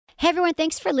Hey everyone,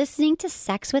 thanks for listening to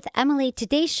Sex with Emily.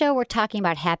 Today's show, we're talking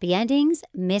about happy endings,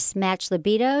 mismatched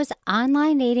libidos,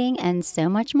 online dating, and so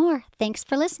much more. Thanks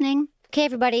for listening. Okay,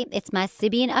 everybody, it's my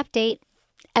Sibian update.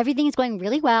 Everything is going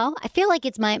really well. I feel like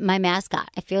it's my mascot.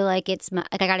 I feel like it's my,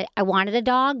 like I wanted a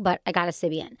dog, but I got a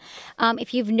Sibian.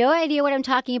 If you have no idea what I'm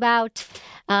talking about,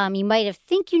 you might have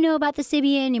think you know about the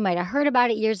Sibian. You might have heard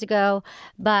about it years ago,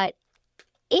 but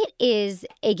it is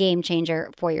a game changer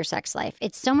for your sex life.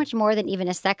 It's so much more than even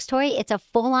a sex toy. It's a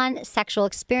full-on sexual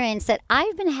experience that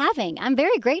I've been having. I'm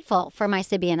very grateful for my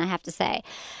Sibian, I have to say.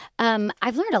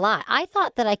 I've learned a lot. I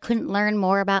thought that I couldn't learn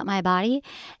more about my body.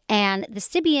 And the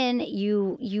Sibian,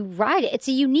 you ride it. It's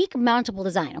a unique mountable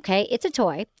design, okay? It's a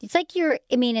toy. It's like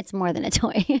it's more than a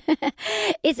toy.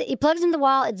 It plugs into the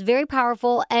wall. It's very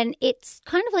powerful. And it's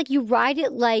kind of like you ride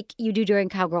it like you do during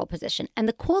cowgirl position. And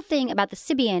the cool thing about the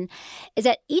Sibian is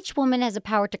that each woman has the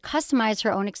power to customize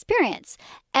her own experience.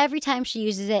 Every time she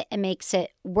uses it, it makes it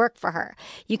work for her.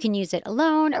 You can use it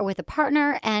alone or with a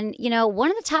partner. And, one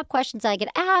of the top questions I get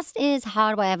asked is,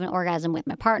 how do I have an orgasm with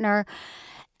my partner?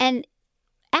 And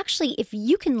actually, if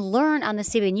you can learn on the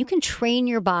Sibian, you can train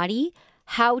your body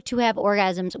how to have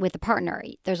orgasms with a partner.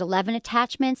 There's 11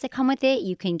 attachments that come with it.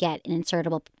 You can get an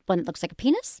insertable one that looks like a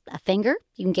penis, a finger.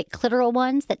 You can get clitoral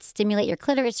ones that stimulate your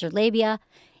clitoris, your labia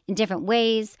in different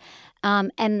ways.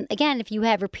 And again, if you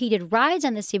have repeated rides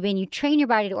on the Sibian, you train your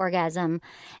body to orgasm.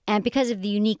 And because of the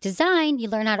unique design, you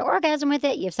learn how to orgasm with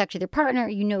it. You have sex with your partner.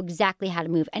 You know exactly how to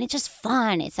move. And it's just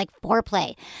fun. It's like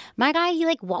foreplay. My guy,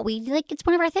 it's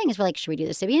one of our things. We're like, should we do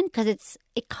the Sibian?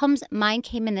 Because mine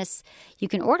came in this, you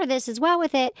can order this as well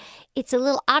with it. It's a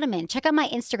little ottoman. Check out my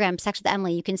Instagram, Sex with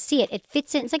Emily. You can see it. It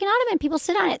fits in. It's like an ottoman. People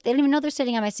sit on it. They don't even know they're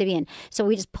sitting on my Sibian. So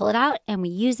we just pull it out and we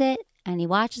use it. And he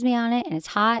watches me on it. And it's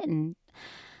hot. And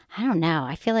I don't know.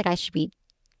 I feel like I'm going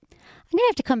to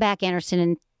have to come back, Anderson,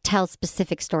 and tell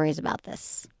specific stories about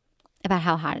this, about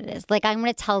how hot it is. Like, I'm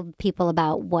going to tell people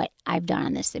about what I've done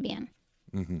on this Sibian.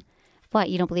 Mm-hmm. What,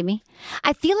 you don't believe me?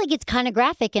 I feel like it's kind of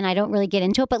graphic and I don't really get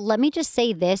into it, but let me just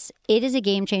say this. It is a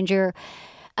game changer.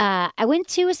 I went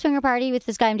to a swinger party with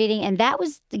this guy I'm dating, and that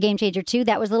was the game changer too.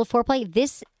 That was a little foreplay.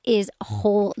 This is a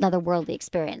whole other worldly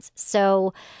experience.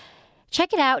 So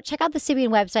check it out. Check out the Sibian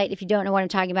website if you don't know what I'm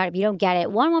talking about. If you don't get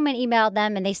it, one woman emailed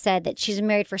them and they said that she's been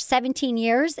married for 17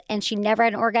 years and she never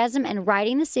had an orgasm. And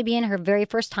riding the Sibian, her very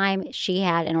first time, she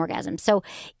had an orgasm. So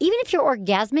even if you're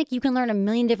orgasmic, you can learn a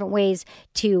million different ways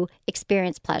to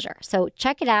experience pleasure. So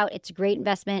check it out. It's a great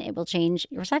investment. It will change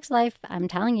your sex life. I'm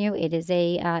telling you, it is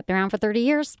been around for 30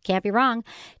 years. Can't be wrong.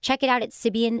 Check it out at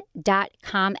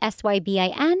Sibian.com,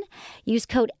 SYBIN. Use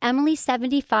code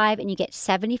Emily75 and you get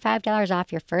 $75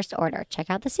 off your first order.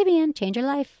 Check out the Sibian. Change your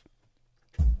life.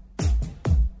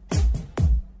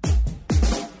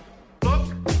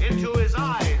 Look into his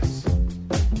eyes.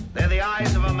 They're the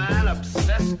eyes of a man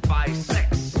obsessed by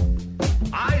sex.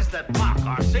 Eyes that mock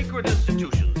our sacred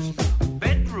institutions.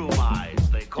 Bedroom eyes,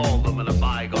 they call them in a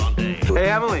bygone day.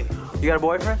 Hey, Emily, you got a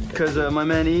boyfriend? Because my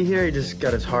man E here, he just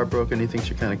got his heart broken. He thinks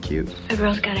you're kind of cute. A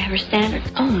girl's got to have her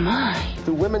standards. Oh, my.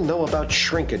 Do women know about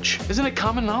shrinkage? Isn't it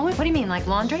common knowledge? What do you mean, like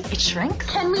laundry? It shrinks?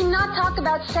 Can we not talk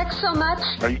about sex so much?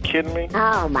 Are you kidding me?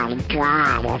 Oh my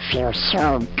God, it feels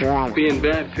so good. Being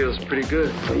bad feels pretty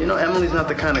good. But Emily's not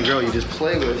the kind of girl you just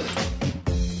play with.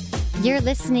 You're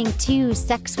listening to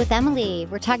Sex with Emily.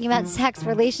 We're talking about sex,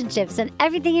 relationships, and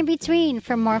everything in between.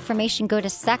 For more information, go to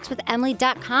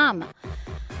sexwithemily.com.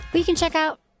 where you can check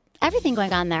out everything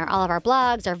going on there. All of our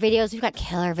blogs, our videos. We've got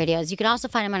killer videos. You can also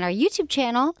find them on our YouTube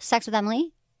channel, Sex with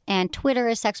Emily, and Twitter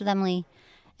is Sex with Emily,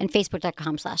 and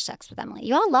Facebook.com/Sex with Emily.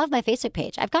 You all love my Facebook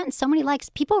page. I've gotten so many likes.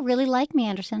 People really like me,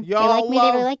 Anderson. They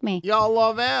really like me. Y'all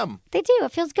love them. They do.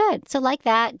 It feels good. So like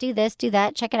that, do this, do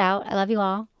that. Check it out. I love you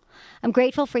all. I'm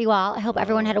grateful for you all. I hope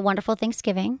everyone had a wonderful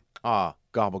Thanksgiving.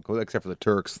 Gobble, except for the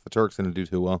Turks. The Turks didn't do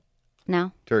too well.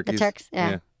 No? Turkeys. The Turks?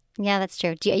 Yeah, that's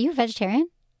true. Are you a vegetarian?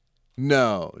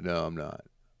 No, I'm not.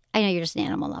 I know you're just an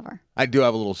animal lover. I do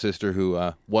have a little sister who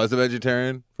was a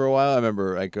vegetarian for a while. I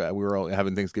remember we were all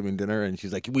having Thanksgiving dinner, and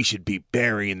she's like, we should be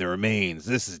burying the remains.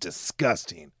 This is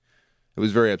disgusting. It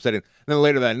was very upsetting. And then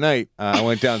later that night, I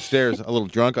went downstairs a little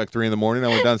drunk, like 3 a.m. I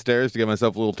went downstairs to get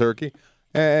myself a little turkey.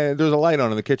 And there was a light on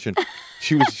in the kitchen.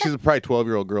 She's a probably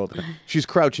 12-year-old girl. She's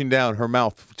crouching down, her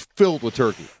mouth filled with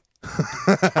turkey.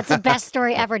 That's the best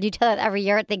story ever. Do you tell that every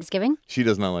year at Thanksgiving? She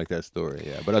does not like that story,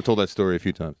 yeah. But I've told that story a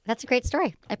few times. That's a great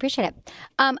story. I appreciate it.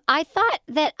 I thought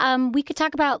that we could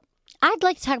talk about, I'd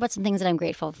like to talk about some things that I'm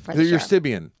grateful for this Your year.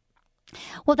 Sibian.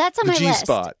 Well, that's on my list.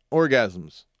 G-spot,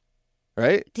 orgasms.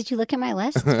 right? Did you look at my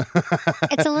list?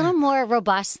 It's a little more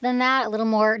robust than that, a little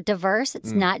more diverse.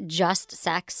 It's not just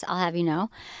sex, I'll have you know.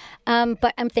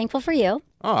 But I'm thankful for you.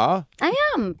 Aw.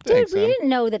 I am. Dude, Thanks, we Em. didn't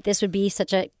know that this would be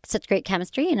such great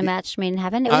chemistry and a match made in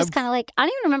heaven. It was just kind of like, I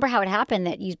don't even remember how it happened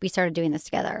that we started doing this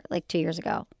together like 2 years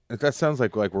ago. That sounds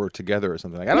like we're together or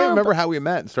something. I don't remember how we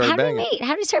met and started banging. How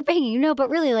did we start banging? You know,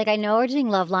 but really, like, I know we're doing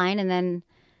Love Line, and then,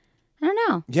 I don't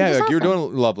know. Yeah, like, you're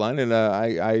awesome. doing Love Line, and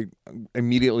I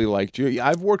immediately liked you.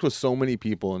 I've worked with so many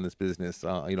people in this business,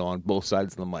 on both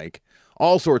sides of the mic.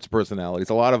 All sorts of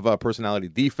personalities. A lot of personality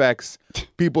defects.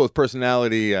 People with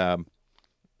personality...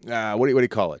 what do you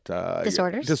call it?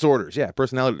 Disorders? Disorders, yeah.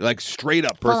 Personality, like straight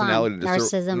up Full on. personality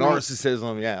Narcissism,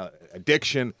 Narcissism, yeah.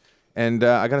 Addiction. And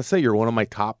I got to say, you're one of my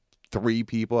top 3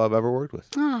 people I've ever worked with.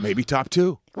 Maybe top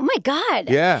 2. Oh my God.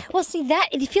 Yeah. Well, see, that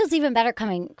it feels even better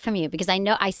coming from you because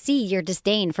I see your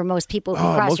disdain for most people who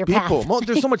cross most your people. path.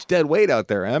 There's so much dead weight out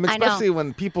there, Em. I know. Especially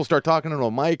when people start talking into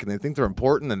a mic and they think they're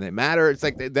important and they matter. It's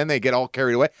like then they get all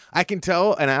carried away. I can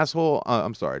tell an asshole.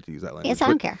 I'm sorry to use that language. Yes, I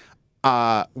don't care.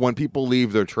 When people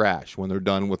leave their trash, when they're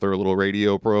done with their little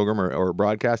radio program or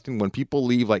broadcasting, when people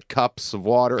leave like cups of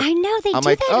water. I know they I'm do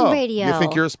like, that oh, in radio. You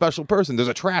think you're a special person. There's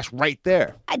a trash right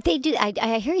there. They do.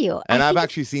 I hear you. And I I've think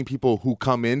actually seen people who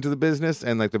come into the business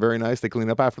and like they're very nice. They clean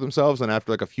up after themselves, and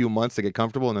after like a few months, they get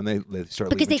comfortable, and then they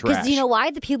start leaving trash. Because you know why?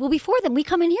 The people before them, we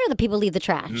come in here, the people leave the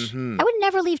trash. I would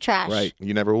never leave trash. Right.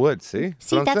 You never would. See?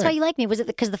 See, that's why you like me. Was it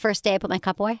because the first day I put my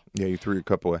cup away? Yeah, you threw your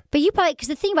cup away. But you probably, because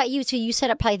the thing about you, so you set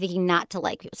up probably thinking not to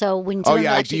like. So when Oh, someone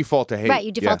yeah, actually, I default to hate. Right,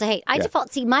 you default Yeah, to hate. I yeah.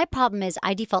 default, see, my problem is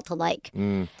I default to like.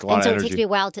 It's a lot And of so energy. it takes me a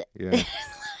while to. Yeah.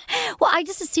 Well, I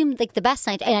just assume like the best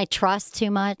night, and I trust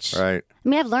too much. Right. I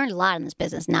mean, I've learned a lot in this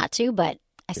business not to, but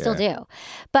I still do.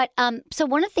 But so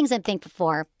one of the things I'm thankful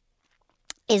for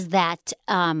is that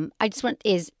I just want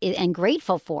and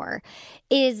grateful for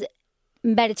is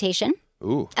meditation.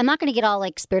 Ooh. I'm not going to get all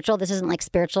like spiritual. This isn't like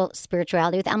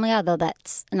spirituality with Emily, although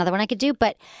that's another one I could do.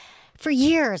 But for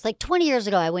years, like 20 years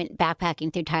ago, I went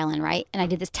backpacking through Thailand, right? And I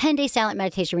did this 10-day silent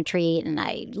meditation retreat, and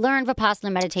I learned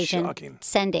Vipassana meditation. Shocking.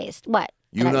 10 days. What?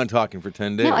 You were not talking for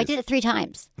 10 days. No, I did it 3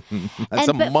 times. That's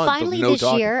a but month finally of no this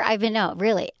talking. year,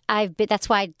 that's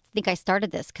why I think I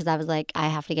started this, because I was like, I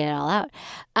have to get it all out.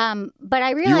 But I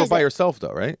You realized were by that- yourself,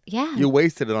 though, right? Yeah. You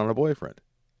wasted it on a boyfriend.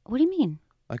 What do you mean?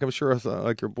 Like, I'm sure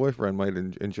like your boyfriend might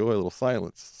enjoy a little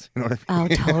silence. You know what I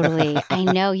mean? Oh, totally. I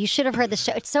know. You should have heard the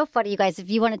show. It's so funny, you guys. If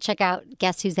you want to check out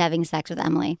Guess Who's Having Sex with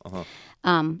Emily,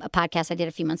 a podcast I did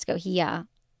a few months ago,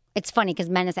 it's funny because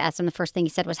Menace asked him, the first thing he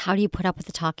said was, how do you put up with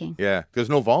the talking? Yeah, there's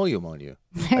no volume on you.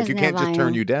 There's you no can't just turn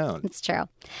volume. you down. It's true.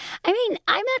 I mean,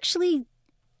 I'm actually...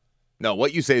 No,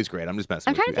 what you say is great. I'm just messing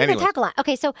I'm with trying you. to think. Anyways. I talk a lot.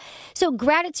 Okay, so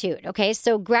gratitude. Okay,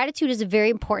 so gratitude is a very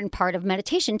important part of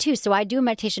meditation too. So I do a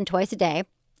meditation twice a day,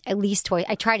 at least twice.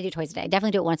 I try to do twice a day. I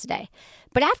definitely do it once a day.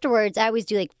 But afterwards, I always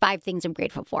do like 5 things I'm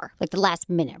grateful for, like the last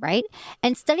minute, right?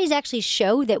 And studies actually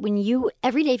show that when you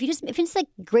every day, if it's like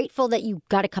grateful that you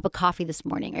got a cup of coffee this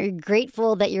morning, or you're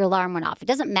grateful that your alarm went off, it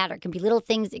doesn't matter. It can be little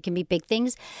things, it can be big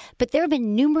things. But there have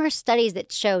been numerous studies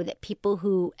that show that people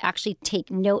who actually take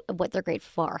note of what they're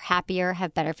grateful for are happier,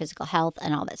 have better physical health,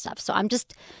 and all that stuff. So I'm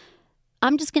just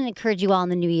going to encourage you all in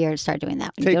the new year to start doing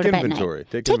that. When you Take go to bed at inventory.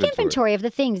 night. Take inventory of the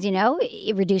things,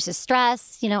 it reduces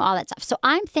stress, all that stuff. So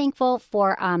I'm thankful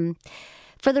for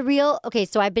the real, okay,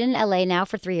 so I've been in LA now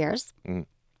for 3 years.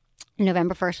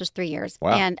 November 1st was 3 years.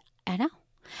 Wow. And I know.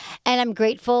 And I'm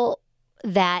grateful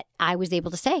that I was able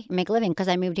to stay and make a living, because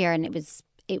I moved here and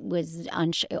it was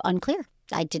unclear.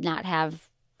 I did not have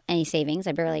any savings.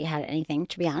 I barely had anything,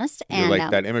 to be honest. You're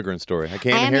like that immigrant story. I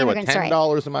came I in am here the with immigrant story.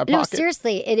 $10 in my pocket. No,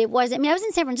 seriously, it was. I mean, I was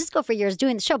in San Francisco for years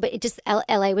doing the show, but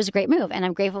LA was a great move, and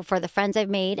I'm grateful for the friends I've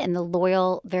made and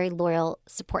the very loyal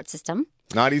support system.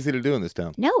 Not easy to do in this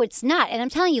town. No, it's not. And I'm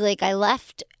telling you, like, I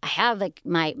have like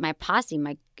my posse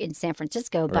in San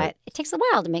Francisco, but Right. it takes a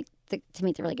while to meet the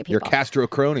really good people. Your Castro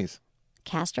cronies,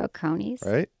 Castro cronies,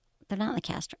 right? They're not in the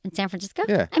Castro in San Francisco.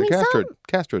 Yeah, I mean,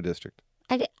 Castro district.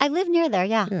 I live near there.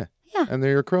 Yeah, Yeah. yeah. And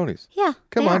they're your cronies. Yeah.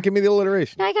 Come they on, are. give me the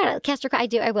alliteration. No, I got it. Castro. I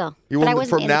do. I will. You But I will, wasn't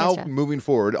from in the now Castro. moving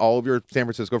forward, all of your San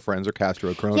Francisco friends are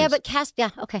Castro cronies. Yeah, but yeah,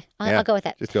 okay. I'll go with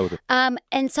it. Just go with it.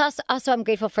 And so also I'm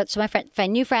grateful for my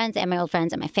new friends and my old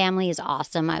friends, and my family is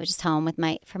awesome. I was just home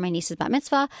for my niece's bat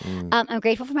mitzvah. I'm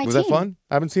grateful for my Was team. that fun?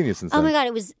 I haven't seen you since Oh then. my God,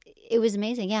 it was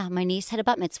amazing. Yeah, my niece had a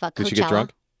bat mitzvah. Did Coachella. she get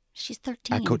drunk? She's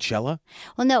 13. At Coachella?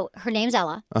 Well, no, her name's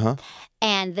Ella. Uh-huh.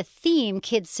 And the theme,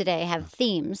 kids today have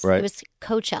themes. Right. It was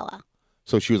Coachella.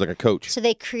 So she was like a coach. So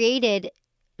they created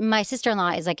my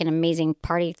sister-in-law is like an amazing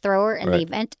party thrower, and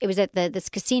it was at this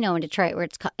casino in Detroit where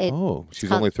it's called.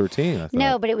 She's only 13. I thought.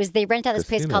 No, but they rent out this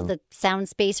place called the Sound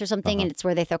Space or something, and it's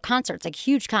where they throw concerts, like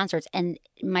huge concerts. And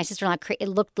my sister-in-law, it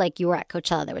looked like you were at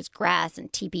Coachella. There was grass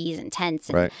and teepees and tents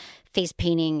and face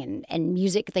painting and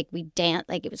music. Like we danced,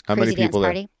 like it was How crazy many dance people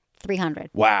party. there?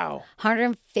 300. Wow.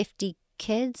 150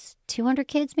 kids, 200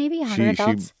 kids, maybe 100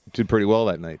 adults. She did pretty well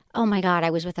that night. Oh my God, I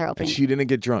was with her opening. And she didn't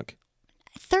get drunk.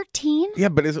 13? Yeah,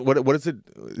 but what is it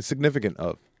significant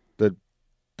of the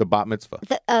bat mitzvah?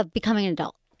 Becoming an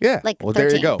adult. Yeah. Like well, 13.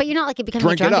 there you go. But you're not like becoming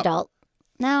Drink a drunk it up. adult.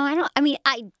 No, I don't. I mean,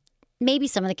 maybe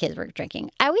some of the kids were drinking.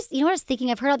 I always, you know what I was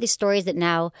thinking? I've heard all these stories that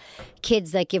now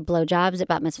kids that give blowjobs at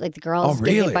bat mitzvah, like the girls. Oh,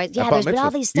 really? Yeah, there's been all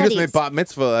these studies. You just made bat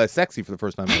mitzvah sexy for the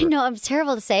first time ever. I know, it's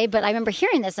terrible to say, but I remember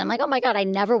hearing this. I'm like, oh my God, I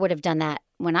never would have done that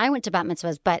when I went to bat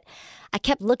mitzvahs. But I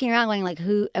kept looking around going like,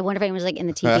 I wonder if anyone was like in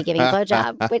the TV giving a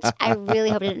blowjob, which I really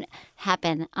hope didn't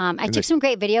happen. I took some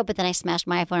great video, but then I smashed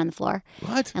my iPhone on the floor.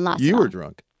 What? And lost it You all. were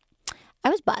drunk. I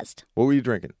was buzzed. What were you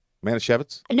drinking?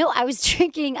 Manischewitz? No, I was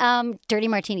drinking dirty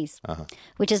martinis,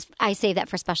 which is, I save that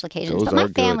for special occasions. Those but my are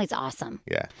good. family's awesome.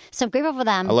 Yeah. So I'm grateful for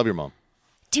them. I love your mom.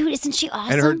 Dude, isn't she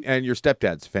awesome? And your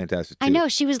stepdad's fantastic too. I know.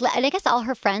 She was, and I guess all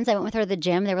her friends, I went with her to the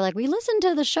gym. They were like, we listened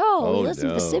to the show. We listened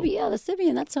to the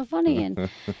Sibian. That's so funny. And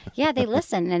yeah, they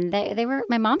listened. And they were,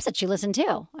 my mom said she listened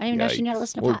too. I didn't even know she knew how to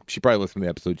listen to pot. She probably listened to the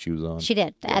episode she was on. She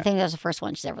did. Yeah. I think that was the first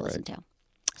one she's ever listened to.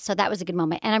 So that was a good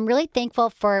moment. And I'm really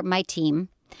thankful for my team.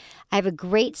 I have a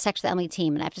great Sex with Emily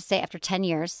team, and I have to say, after 10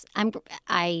 years,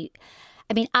 I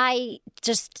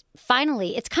just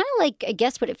finally, it's kind of like, I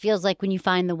guess, what it feels like when you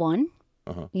find the one.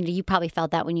 You know, you probably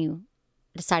felt that when you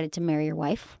decided to marry your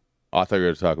wife. Oh, I thought you were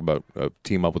going to talk about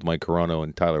team up with Mike Corono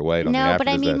and Tyler White. On No, the but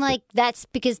I mean, Disaster. like, that's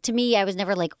because to me, I was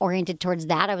never like oriented towards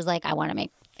that. I was like, I want to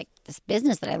make like this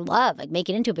business that I love, like make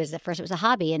it into a business. At first, it was a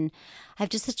hobby, and I have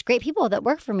just such great people that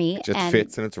work for me. It just and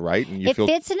fits and it's right, and you feel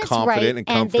fits and it's confident right, and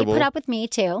comfortable. And they put up with me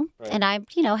too. Right. And I'm,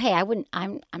 you know, hey,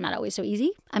 I'm not always so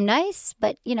easy. I'm nice,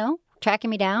 but you know, tracking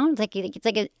me down, it's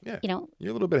like a, you know,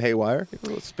 you're a little bit haywire, you're a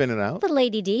little spinning out, little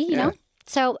ADD, you know.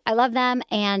 So I love them,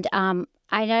 and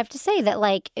I have to say that,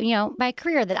 like, you know, my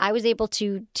career, that I was able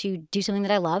to do something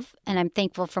that I love, and I'm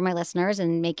thankful for my listeners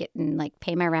and make it and like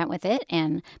pay my rent with it.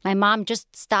 And my mom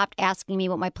just stopped asking me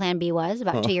what my plan B was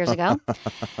about 2 years ago.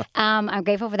 I'm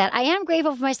grateful for that. I am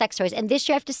grateful for my sex toys. And this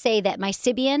year I have to say that my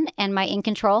Sibian and my In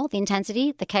Control, the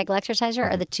Intensity, the Kegel exerciser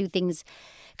are the two things.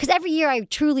 Because every year I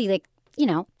truly, like, you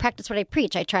know, practice what I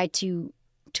preach. I try to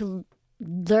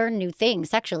learn new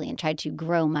things sexually and try to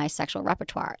grow my sexual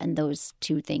repertoire, and those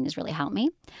two things really help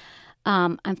me.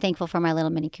 I'm thankful for my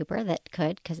little Mini Cooper that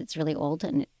could, because it's really old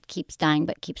and it keeps dying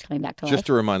but keeps coming back to life. Just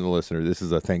to remind the listener, this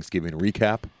is a Thanksgiving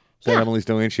recap that Emily's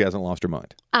doing. She hasn't lost her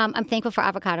mind. I'm thankful for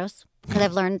avocados because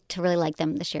I've learned to really like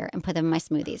them this year and put them in my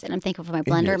smoothies. And I'm thankful for my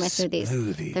blender and my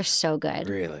smoothies. They're so good.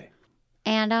 Really?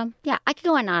 And yeah, I could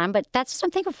go on, but that's just what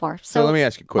I'm thankful for. So let me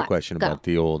ask you a quick question about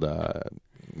the old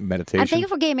meditation. I'm thankful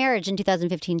for gay marriage in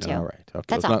 2015 too. All right. Okay.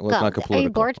 That's let's not go political. Are you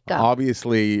bored? Go.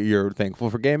 Obviously, you're thankful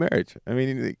for gay marriage. I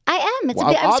mean, I am. I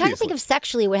was trying to think of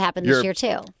sexually what happened this year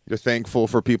too. You're thankful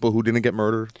for people who didn't get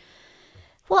murdered?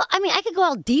 Well, I mean, I could go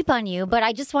all deep on you, but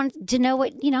I just wanted to know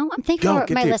what, you know, I'm thankful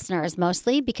for my listeners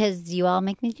mostly because you all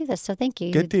make me do this. So thank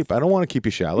you. Get deep. I don't want to keep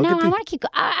you shallow. No, I want to keep,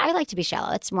 I like to be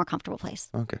shallow. It's a more comfortable place.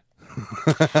 Okay.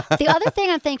 The other thing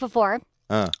I'm thankful for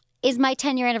is my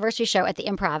 10-year anniversary show at the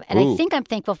Improv. And I think I'm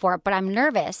thankful for it, but I'm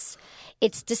nervous.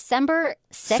 It's December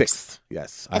 6th.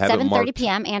 Yes. At 7:30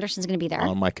 p.m. Anderson's going to be there.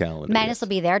 On my calendar. Magnus will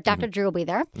be there. Dr. Drew will be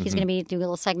there. He's going to be doing a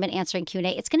little segment answering Q&A.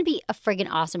 It's going to be a friggin'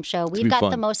 awesome show. We've got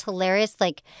the most hilarious,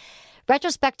 like,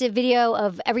 retrospective video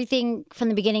of everything from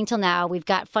the beginning till now. We've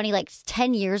got funny, like,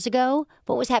 10 years ago,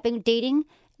 what was happening with dating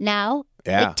now.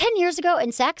 Yeah. Like 10 years ago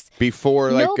in sex.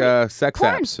 Before, sex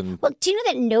porn. apps. And... Well, do you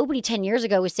know that nobody 10 years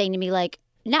ago was saying to me, like,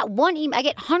 not one email. I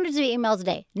get hundreds of emails a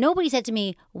day. Nobody said to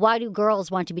me, why do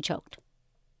girls want to be choked?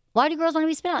 Why do girls want to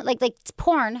be spit on? Like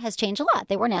porn has changed a lot.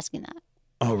 They weren't asking that.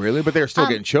 Oh, really? But they were still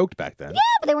getting choked back then. Yeah,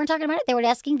 but they weren't talking about it. They weren't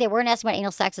asking about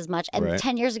anal sex as much. And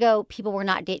 10 years ago, people were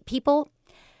not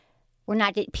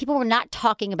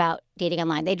talking about dating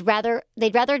online. They'd rather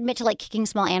admit to like kicking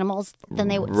small animals than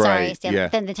they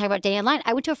than they talk about dating online.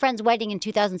 I went to a friend's wedding in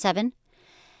 2007.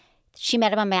 She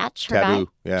met him on Match. Her Taboo.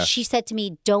 guy. Yeah. She said to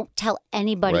me, "Don't tell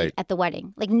anybody at the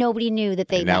wedding." Like nobody knew that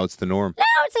they. And now it's the norm. No,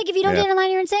 it's like if you don't date online,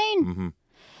 you're insane. Mm-hmm.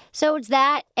 So it's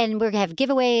that, and we're gonna have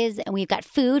giveaways, and we've got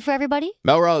food for everybody.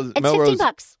 Melrose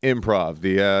 $15. Improv,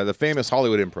 the famous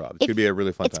Hollywood Improv. It's gonna be a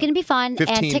really fun time. It's gonna be fun,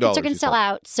 and tickets are gonna sell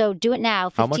out. So do it now.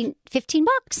 How much? $15.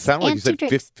 Sound like you said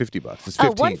 $50. It's 15.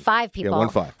 Oh, 1-5 people. Yeah,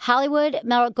 1-5. Hollywood.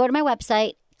 Go to my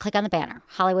website. click on the banner.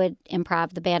 Hollywood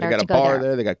Improv, the banner They got to a go bar there.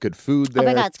 there. They got good food there. Oh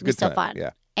my God, It's it's going to be so good fun. time.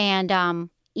 Yeah. And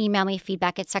email me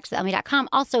feedback at sexwithemily.com.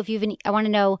 Also, if you've I want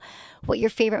to know what your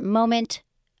favorite moment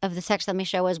of the Sex with Emily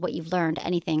show is, what you've learned,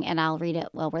 anything, and I'll read it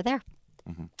while we're there.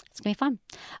 Mm-hmm. It's going to be fun.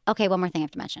 Okay, one more thing I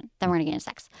have to mention. Then we're going to get into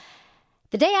sex.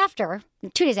 The day after,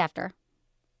 2 days after,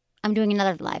 I'm doing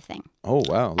another live thing. Oh,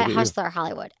 wow. Look At at Hustler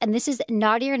Hollywood. And this is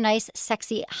naughty or nice,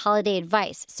 sexy holiday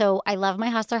advice. So I love my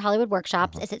Hustler Hollywood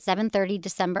workshops. It's at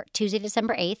 7:30 Tuesday,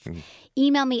 December 8th.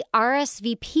 Email me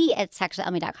RSVP at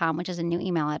sexwithemily.com, which is a new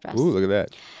email address. Ooh, look at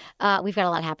that. We've got a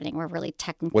lot happening. We're really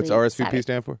technically What's RSVP savvy.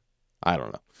 stand for? I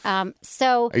don't know.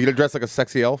 So, Are you going to dress like a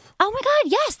sexy elf? oh my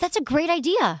God, yes, that's a great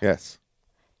idea. Yes.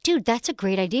 Dude, that's a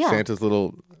great idea. Santa's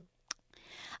little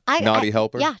naughty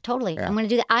helper? Yeah, totally. Yeah. I'm going to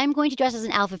do that. I'm going to dress as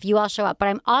an elf if you all show up, but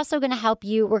I'm also going to help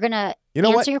you. We're going to You know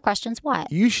answer what? your questions.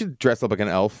 What? You should dress up like an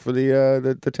elf for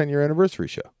the 10-year anniversary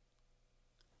show.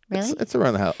 Really? It's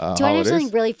around the Do you want to know holidays. something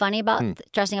really funny about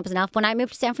dressing up as an elf? When I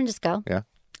moved to San Francisco, Yeah.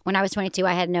 when I was 22,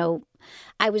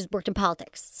 I worked in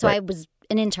politics. So Right. I was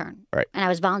an intern. Right. And I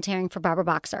was volunteering for Barbara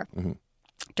Boxer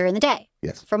during the day.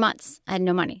 Yes. For months. I had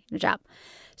no money, no job.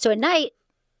 So at night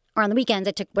or on the weekends,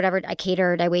 I took whatever, I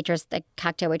catered, I waitressed, I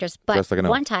cocktail waitress. But Dressed like an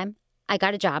elf. one time, I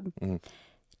got a job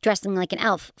dressing like an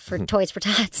elf for Toys for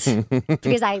Tots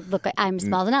because I'm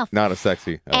small as an elf. Not a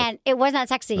sexy elf. And it was not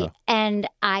sexy. And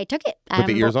I took it. Put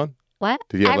the ears on? What?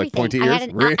 Did you have, like, Everything. pointy I ears?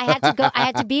 had, Really? I had to go. I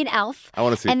had to be an elf. I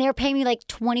wanna see. And they were paying me like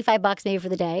 $25 maybe for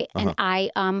the day, and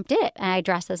I did it. And I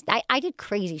dressed as. I did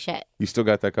crazy shit. You still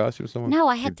got that costume somewhere? No,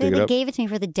 I You had dig to. it They up? gave it to me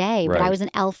for the day, but Right. I was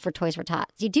an elf for Toys for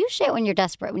Tots. You do shit when you're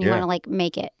desperate, when you Yeah. want to like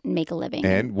make a living.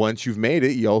 And once you've made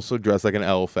it, you also dress like an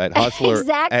elf at Hustler.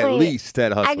 Exactly. At least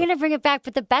at Hustler. I'm gonna bring it back,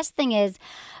 but the best thing is,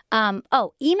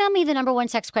 email me the number one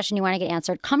sex question you want to get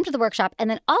answered. Come to the workshop, and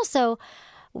then also,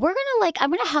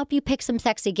 I'm gonna help you pick some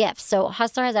sexy gifts. So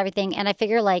Hustler has everything, and I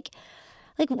figure like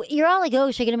you're all like, oh,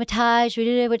 should I get a massage?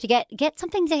 What to get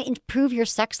something to improve your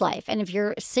sex life. And if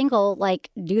you're single, like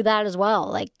do that as well.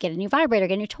 Like get a new vibrator,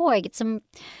 get a new toy, get some.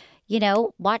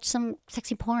 Watch some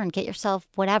sexy porn, get yourself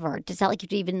whatever. It's not like you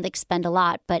have to even spend a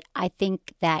lot, but I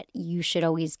think that you should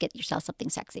always get yourself something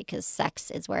sexy because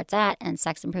sex is where it's at, and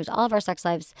sex improves all of our sex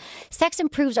lives. Sex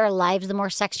improves our lives. The more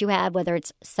sex you have, whether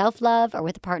it's self-love or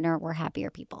with a partner, we're happier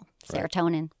people.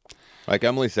 Serotonin. Like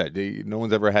Emily said, no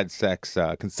one's ever had sex,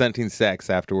 consenting sex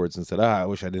afterwards and said, I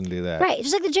wish I didn't do that. Right.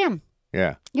 Just like the gym.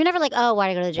 Yeah. You're never like, oh,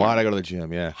 why'd I go to the gym? Why'd I go to the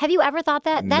gym? Yeah. Have you ever thought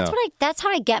that? No. That's how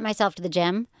I get myself to the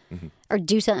gym or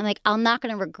do something. Like, I'm not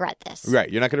going to regret this. Right.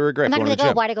 You're not going to regret I'm not going to gonna the go,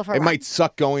 gym. why'd I go for a It run? might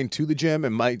suck going to the gym. It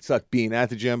might suck being at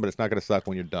the gym, but it's not going to suck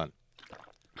when you're done.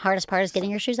 Hardest part is getting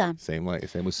your shoes on. Same way.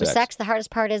 Same with With sex. sex, the hardest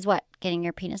part is what? Getting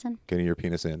your penis in? Getting your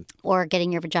penis in. Or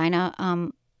getting your vagina.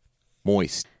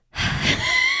 Moist.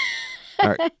 All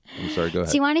right. I'm sorry. Go ahead.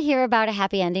 So you want to hear about a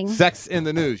happy ending? Sex in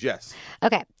the news. Yes.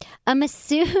 Okay. A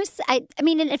masseuse. I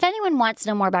mean, if anyone wants to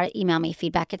know more about it, email me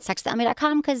feedback at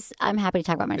sexwithemily.com because I'm happy to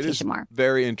talk about It is meditation more.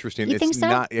 very interesting. You think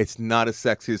so? It's not as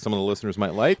sexy as some of the listeners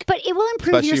might like. But it will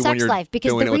improve Especially your when sex you're life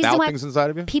because doing the it reason without why things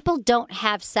inside of you? people don't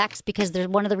have sex because there's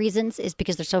one of the reasons is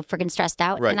because they're so freaking stressed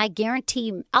out. Right. And I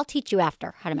guarantee I'll teach you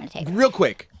after how to meditate. Real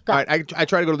quick. Go. All right, I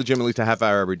try to go to the gym at least a half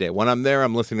hour every day. When I'm there,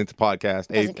 I'm listening to podcast,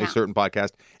 Doesn't a count. certain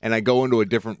podcast, and I go into a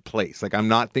different place. Like I'm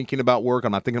not thinking about work.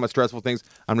 I'm not thinking about stressful things.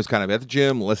 I'm just kind of at the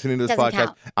gym listening to this Doesn't podcast.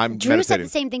 count. I'm Drew said meditating. the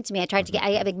same thing to me. I tried to get.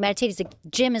 I like meditate. He's like,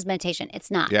 gym is meditation.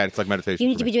 It's not. Yeah, it's like meditation. You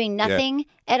need for to be me. doing nothing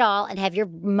at all and have your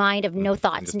mind of no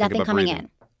thoughts, just think nothing about coming breathing. in.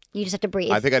 You just have to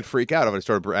breathe. I think I'd freak out if I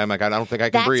started. I'm like, I don't think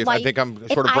I can That's breathe. why I think I'm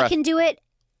if short of I breath. can do it,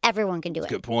 everyone can do it.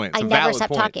 Good point. I It's a never valid stop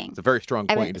point. talking. It's a very strong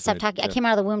I point. never you stop just made. talking. I Yeah. came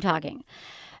out of the womb talking.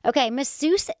 Okay,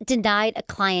 masseuse denied a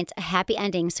client a happy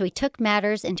ending, so he took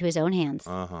matters into his own hands.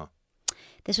 Uh-huh.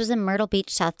 This was in Myrtle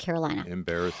Beach, South Carolina.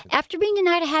 Embarrassing. After being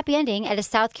denied a happy ending at a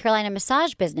South Carolina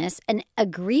massage business, an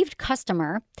aggrieved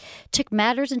customer took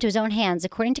matters into his own hands,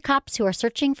 according to cops who are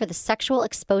searching for the sexual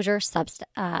exposure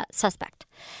suspect.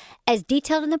 As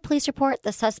detailed in the police report,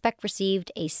 the suspect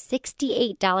received a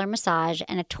 $68 massage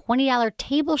and a $20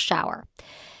 table shower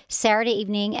Saturday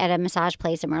evening at a massage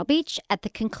place in Myrtle Beach. At the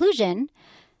conclusion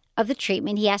of the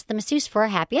treatment, he asked the masseuse for a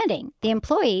happy ending. The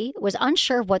employee was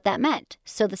unsure of what that meant,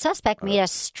 so the suspect made a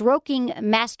stroking,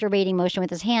 masturbating motion with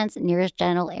his hands near his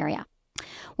genital area.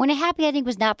 When a happy ending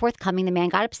was not forthcoming, the man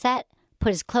got upset, put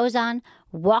his clothes on,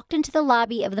 walked into the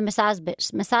lobby of the massage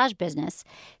business,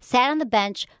 sat on the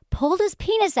bench, pulled his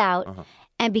penis out,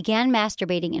 and began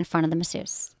masturbating in front of the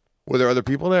masseuse. Were there other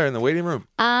people there in the waiting room?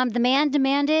 The man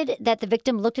demanded that the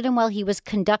victim looked at him while he was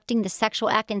conducting the sexual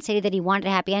act and stated that he wanted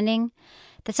a happy ending.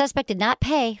 The suspect did not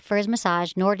pay for his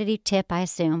massage, nor did he tip, I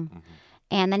assume.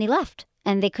 And then he left.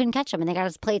 and they couldn't catch him, and they got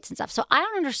his plates and stuff. So I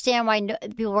don't understand why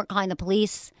people weren't calling the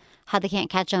police, how they can't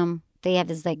catch him. They have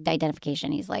this like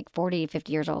identification. He's like 40,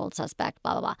 50 years old, suspect,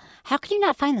 blah, blah, blah. How can you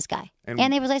not find this guy? And they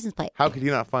have his license plate. How could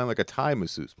you not find like a Thai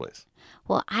masseuse place?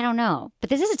 Well, I don't know. But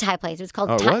this is a Thai place. It was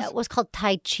called it was called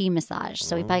Tai Chi Massage.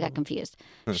 So he probably got confused.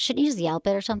 Shouldn't you just Yelp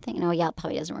it or something? No, Yelp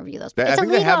probably doesn't review those. I It's think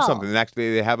illegal. they have something. And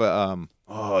actually, they have a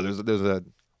there's a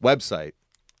website,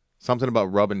 something about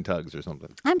rub and tugs or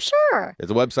something. I'm sure. It's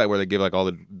a website where they give like all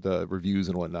the reviews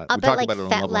and whatnot. I'll We bet talked like about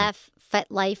it on Loveline.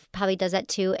 FetLife probably does that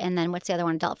too. And then what's the other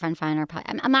one? Adult Friend Finder.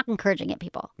 I'm not encouraging it,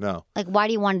 people. No. Like, why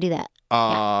do you want to do that?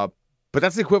 But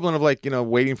that's the equivalent of like,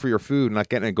 waiting for your food, not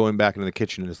getting it, going back into the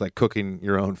kitchen and just like cooking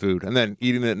your own food and then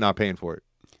eating it and not paying for it.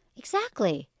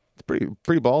 Exactly. It's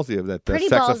pretty ballsy of that Pretty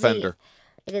sex ballsy. offender.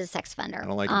 It is a sex offender. I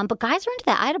don't like it. But guys are into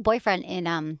that. I had a boyfriend in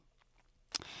when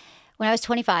I was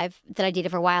 25 that I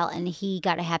dated for a while, and he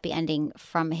got a happy ending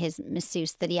from his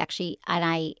masseuse that he actually,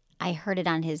 and I heard it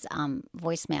on his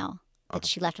voicemail that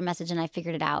she left a message, and I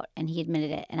figured it out, and he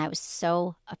admitted it, and I was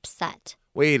so upset.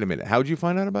 Wait a minute. How'd you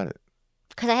find out about it?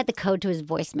 Because I had the code to his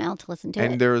voicemail to listen to it.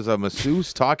 And there was a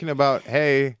masseuse talking about,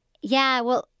 hey, yeah,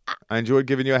 well, I enjoyed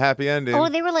giving you a happy ending. oh,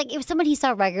 they were like, it was someone he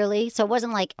saw regularly, so it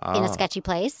wasn't like in a sketchy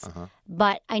place,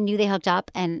 but I knew they hooked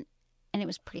up, and it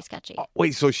was pretty sketchy. Oh,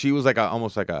 wait, so she was like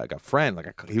almost like a friend,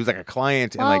 he was like a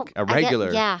client and like a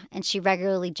regular. Yeah, and she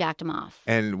regularly jacked him off.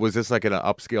 And was this like in an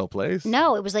upscale place?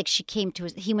 No, it was like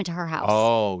he went to her house.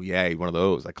 Oh, yeah, one of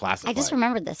those, like classic. I just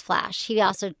remembered this flash. He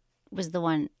also was the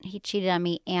one, he cheated on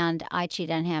me and I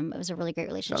cheated on him. It was a really great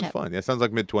relationship. Sounds fun. Yeah, sounds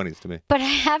like mid-20s to me. But I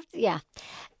have to, yeah.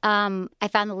 I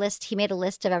found the list. He made a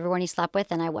list of everyone he slept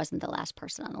with, and I wasn't the last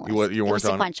person on the list. You weren't it was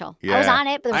on sequential. Yeah. I was on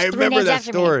it, but there was I three remember names that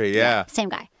after story, me. yeah. Same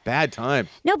guy. Bad time.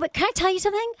 No, but can I tell you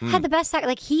something? Had the best sex.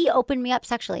 Like, he opened me up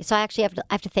sexually. So I actually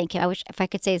have to thank him. I wish if I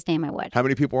could say his name, I would. How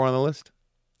many people were on the list?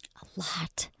 A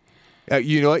lot.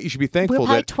 You know what? You should be We thankful were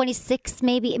probably that 26,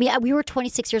 maybe. I mean, we were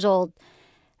 26 years old.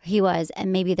 He was,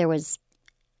 and maybe there was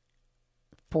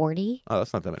 40. Oh,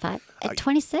 that's not that many. At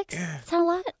 26? That's not a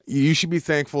lot. You should be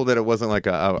thankful that it wasn't like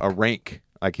a rank.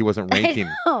 Like he wasn't ranking.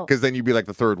 Because then you'd be like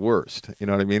the third worst. You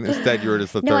know what I mean? Instead, you were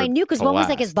just the third. No, I knew because one was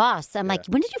like last. his boss. I'm like,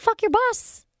 when did you fuck your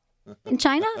boss? In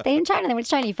China? They in China. They went to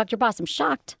China. You fucked your boss. I'm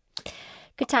shocked.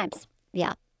 Good times.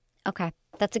 Yeah. Okay.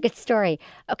 That's a good story.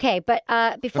 Okay. But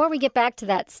before we get back to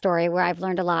that story where I've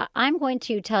learned a lot, I'm going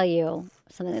to tell you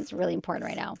something that's really important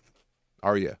right now.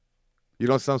 Are you? You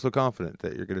don't sound so confident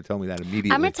that you're going to tell me that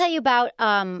immediately. I'm going to tell you about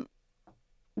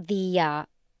the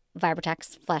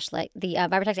Vibratex flashlight, the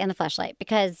Vibratex and the flashlight,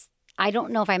 because I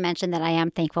don't know if I mentioned that I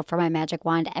am thankful for my magic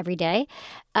wand every day.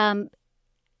 Like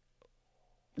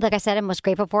I said, I'm most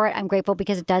grateful for it. I'm grateful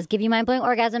because it does give you mind-blowing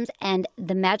orgasms, and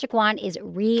the magic wand is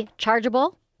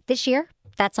rechargeable this year.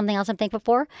 That's something else I'm thankful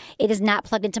for. It is not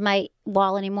plugged into my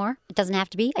wall anymore. It doesn't have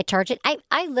to be. I charge it. I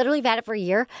literally have had it for a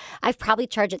year. I've probably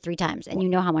charged it 3 times, and you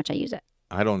know how much I use it.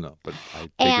 I don't know, but I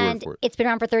take your word for it. It's been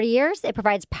around for 30 years. It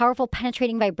provides powerful,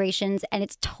 penetrating vibrations, and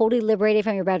it's totally liberated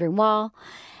from your bedroom wall.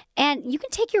 And you can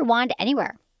take your wand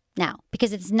anywhere now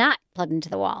because it's not plugged into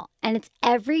the wall. And it's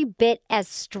every bit as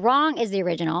strong as the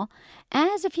original,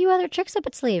 as a few other tricks up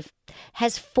its sleeve.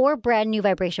 Has 4 brand new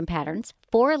vibration patterns,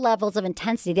 4 levels of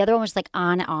intensity. The other one was like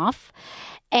on, off.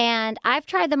 And I've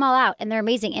tried them all out, and they're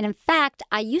amazing. And in fact,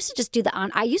 I used to just do the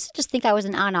on. I used to just think I was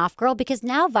an on-off girl because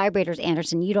now vibrators,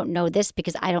 Anderson, you don't know this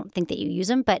because I don't think that you use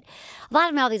them, but a lot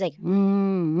of them have all these like,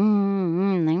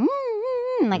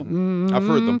 I've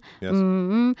heard them. Yes.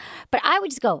 But I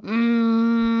would just go,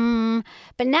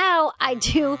 But now I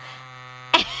do.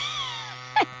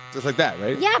 Just like that,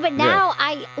 right? Yeah, but now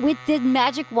with the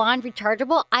magic wand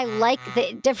rechargeable, I like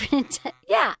the different.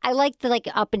 Yeah, I like the like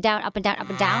up and down, up and down, up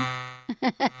and down.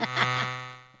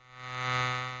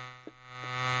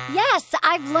 Yes,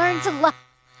 I've learned to love.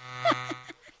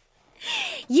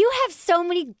 You have so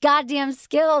many goddamn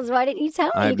skills. Why didn't you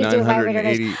tell me you could do a vibrator?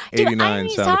 Dude, I don't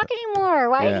need to talk anymore.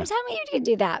 Why didn't you tell me you could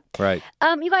do that? Right.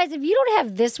 You guys, if you don't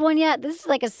have this one yet, this is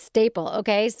like a staple,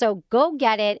 okay? So go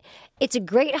get it. It's a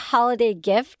great holiday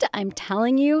gift. I'm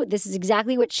telling you, this is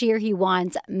exactly what she or he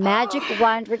wants.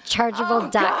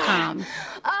 MagicWandRechargeable.com.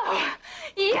 Oh,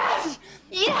 yes,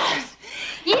 yes,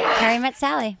 yes. Harry Met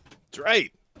Sally. That's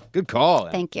right. Good call.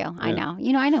 Thank you. I know.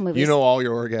 I know movies. You know all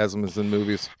your orgasms in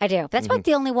movies. I do. That's about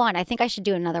the only one. I think I should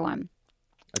do another one.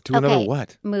 Do another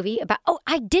what? Movie about. Oh,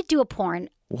 I did do a porn.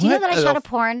 What? Do you know that I shot a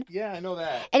porn? Yeah, I know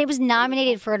that. And it was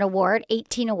nominated for an award,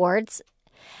 18 awards.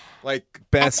 Like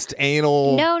best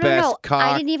anal, best cock,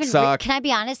 I didn't even. suck. Can I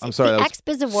be honest? I'm sorry. The That XBiz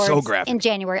was Awards so graphic. in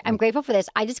January. I'm grateful for this.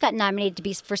 I just got nominated to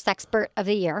be for Sexpert of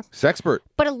the Year. Sexpert.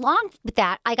 But along with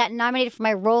that, I got nominated for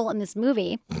my role in this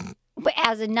movie, but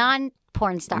as a non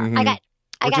porn star. Mhm. I got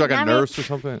Aren't you like a nominated- nurse or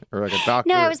something? Or like a doctor?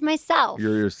 No, it was myself.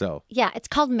 You're yourself. Yeah, it's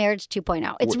called Marriage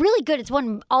 2.0. It's really good. It's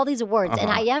won all these awards, and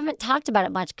I haven't talked about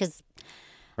it much because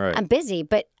Right. I'm busy.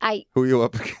 But Who are you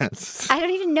up against? I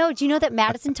don't even know. Do you know that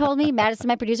Madison told me? Madison,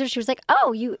 my producer, she was like,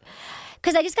 "Oh, you,"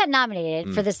 because I just got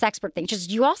nominated for this expert thing. She's,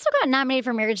 you also got nominated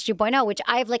for Marriage 2.0, which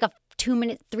I have like a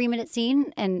 3-minute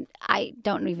scene, and I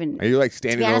don't even. Are you like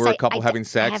standing honest, over a couple having I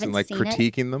sex haven't and like seen it.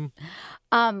 critiquing them?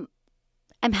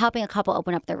 I'm helping a couple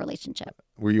open up their relationship.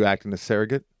 Were you acting as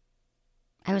surrogate?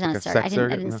 I was on Like a a surrogate. sex I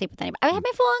surrogate? didn't No. sleep with anybody. I had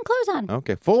my full on clothes on.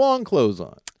 Okay, full on clothes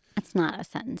on. That's not a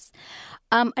sentence.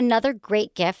 Another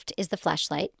great gift is the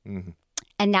fleshlight. Mm-hmm.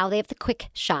 And now they have the quick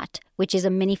shot, which is a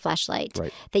mini fleshlight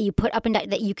Right. that you put up and down,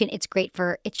 that you can. It's great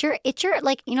for it's your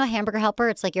like, you know, a hamburger helper.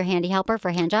 It's like your handy helper for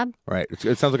a hand job. Right.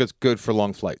 It sounds like it's good for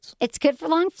long flights. It's good for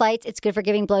long flights. It's good for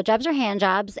giving blowjobs or hand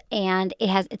jobs, and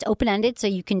it's open ended, so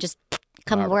you can just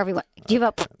come wherever you want. Do you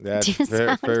have a That's do you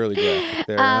sound? fairly graphic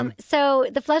there. So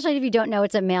the fleshlight, if you don't know,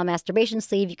 it's a male masturbation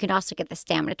sleeve. You can also get the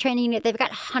stamina training unit. They've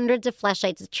got hundreds of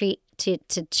fleshlights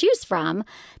to choose from.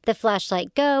 The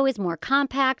fleshlight Go is more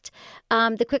compact.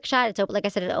 The quick shot, it's open, like I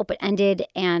said, it's open ended,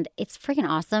 and it's freaking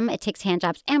awesome. It takes hand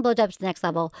jobs and blowjobs to the next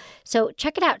level. So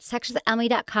check it out,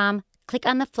 sexwithemily.com. Click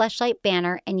on the fleshlight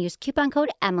banner and use coupon code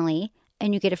Emily,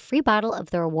 and you get a free bottle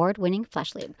of their award-winning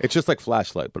fleshlight. It's just like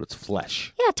flashlight, but it's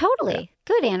flesh. Yeah, totally. Yeah.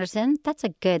 Good, Anderson. That's a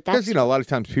good. Because a lot of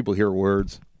times people hear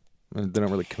words and they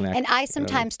don't really connect. And I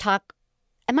sometimes talk.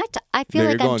 I feel No, like you're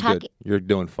I'm going talking. good. You're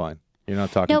doing fine. You're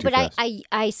not talking No, too but fast.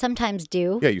 I sometimes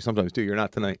do. Yeah, you sometimes do. You're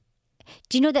not tonight.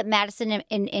 Do you know that Madison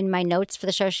in my notes for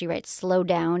the show, she writes slow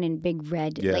down in big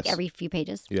red, Yes. like every few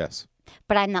pages? Yes.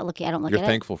 But I'm not looking. I don't look You're at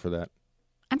thankful for that. it.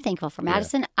 I'm thankful for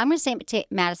Madison. I'm going to say to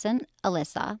Madison,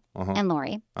 Alyssa, and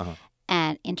Lori,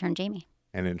 and intern Jamie.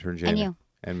 And intern Jamie. And you.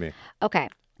 And me. Okay.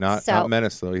 Not So-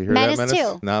 Menace, though. You hear Menace, that,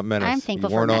 Menace? too. Not Menace. I'm thankful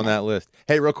you for weren't on Menace. that list.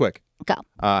 Hey, real quick. Go.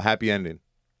 Happy ending.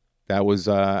 That was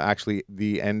actually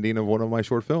the ending of one of my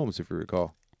short films, if you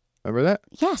recall. Remember that?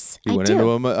 Yes, He I went do.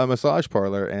 into a massage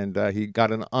parlor, and he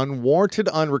got an unwarranted,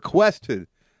 unrequested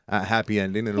happy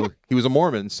ending. And he was a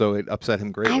Mormon, so it upset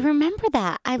him greatly. I remember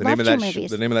that. I the loved name of your that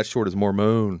movies. the name of that short is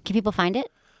Mormon. Can people find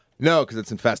it? No, because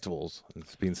it's in festivals.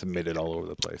 It's being submitted all over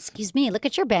the place. Excuse me. Look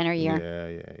at your banner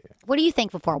year. Yeah. What are you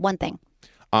thankful for? One thing.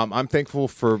 I'm thankful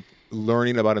for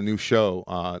learning about a new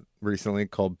show recently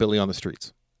called Billy on the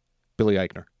Streets. Billy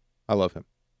Eichner. I love him.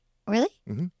 Really?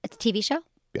 Mm-hmm. It's a TV show?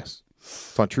 Yes.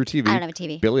 It's on True TV. I don't have a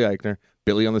TV. Billy Eichner,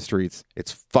 Billy on the Streets.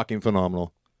 It's fucking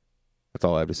phenomenal. That's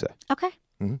all I have to say. Okay.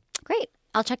 Mm-hmm. Great.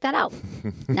 I'll check that out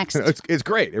next. It's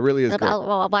great. It really is great.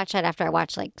 I'll watch that after I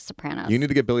watch like Sopranos. You need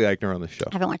to get Billy Eichner on the show.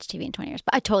 I haven't watched TV in 20 years,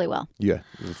 but I totally will. Yeah,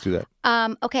 let's do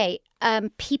that. Okay.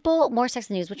 People, more sex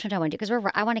in the news. Which one do I want to do?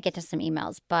 Because I want to get to some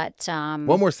emails, but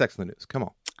One more Sex in the News. Come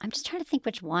on. I'm just trying to think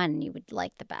which one you would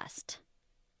like the best.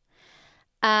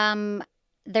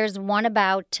 There's one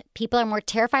about people are more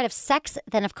terrified of sex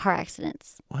than of car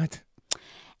accidents. What?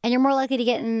 And you're more likely to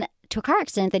get into a car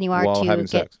accident than you are While to having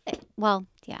get. sex. Well,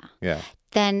 yeah. Yeah.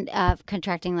 Than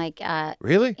contracting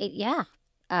Really?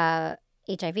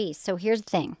 HIV. So here's the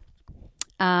thing.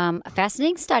 A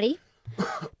fascinating study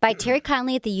by Terry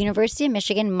Conley at the University of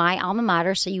Michigan, my alma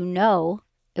mater, so you know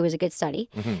it was a good study,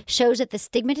 shows that the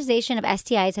stigmatization of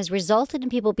STIs has resulted in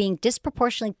people being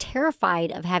disproportionately terrified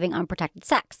of having unprotected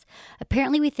sex.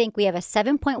 Apparently, we think we have a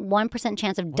 7.1%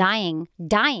 chance of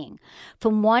dying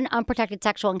from one unprotected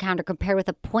sexual encounter compared with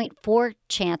a 0.4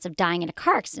 chance of dying in a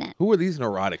car accident. Who are these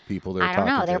neurotic people that are I don't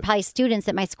know. talking They were to? probably students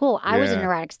at my school. I was a Yeah.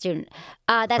 neurotic student.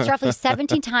 That's roughly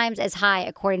 17 times as high,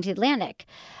 according to The Atlantic.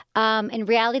 In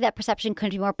reality, that perception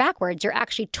couldn't be more backwards. You're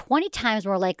actually 20 times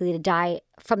more likely to die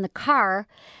from a car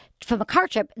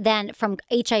trip than from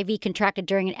HIV contracted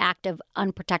during an act of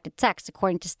unprotected sex,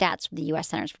 according to stats from the U.S.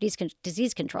 Centers for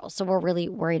Disease Control. So we're really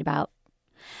worried about.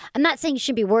 I'm not saying you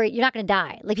shouldn't be worried. You're not going to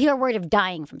die. Like, people are worried of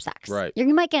dying from sex. Right.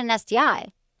 You might get an STI.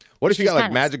 What if you got She's like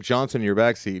honest. Magic Johnson in your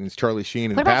backseat and it's Charlie Sheen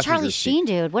in What the about passenger Charlie seat, Sheen,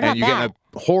 dude? What and you about get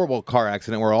in a horrible car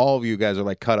accident where all of you guys are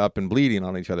like cut up and bleeding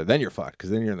on each other? Then you're fucked because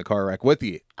then you're in the car wreck with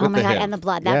the Oh my God, HIV. and the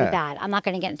blood. That'd Yeah. be bad. I'm not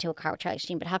going to get into a car with Charlie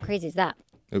Sheen, but how crazy is that?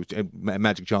 It was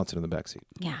Magic Johnson in the backseat.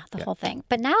 Yeah, the whole thing.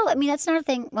 But now, I mean, that's another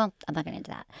thing. Well, I'm not going into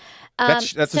that.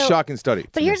 That's a shocking study.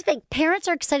 But here's the thing. Parents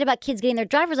are excited about kids getting their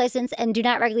driver's license and do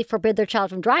not regularly forbid their child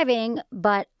from driving,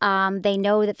 but they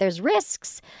know that there's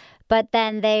risks. But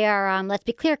then they are, let's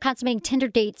be clear, consummating Tinder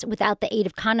dates without the aid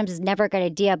of condoms is never a good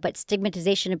idea, but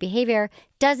stigmatization of behavior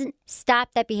doesn't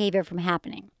stop that behavior from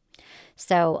happening.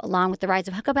 So along with the rise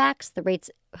of hookup apps, the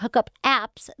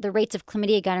rates of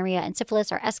chlamydia, gonorrhea, and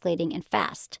syphilis are escalating and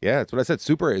fast. Yeah, that's what I said.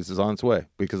 Super AIDS is on its way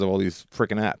because of all these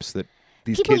freaking apps that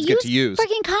these People kids get to use.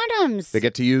 freaking condoms. They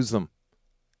get to use them.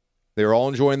 They're all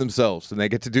enjoying themselves, and they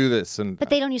get to do this. And But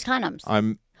they don't use condoms.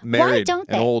 I'm married don't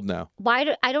and they? old now. I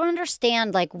don't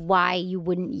understand why you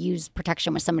wouldn't use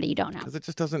protection with somebody you don't know. Because it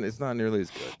just doesn't. It's not nearly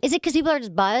as good. Is it because people are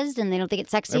just buzzed and they don't think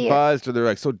it's sexy? They're buzzed, or they're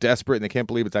like so desperate and they can't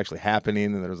believe it's actually happening,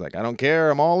 and they're just like, I don't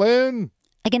care, I'm all in.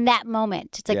 Like in that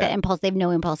moment, it's like that impulse. They have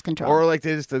no impulse control. Or like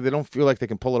they don't feel like they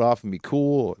can pull it off and be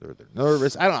cool. Or they're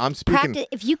nervous. I don't know. I'm speaking.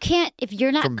 If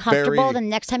you're not comfortable, then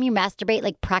next time you masturbate,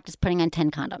 like practice putting on 10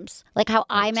 condoms. Like how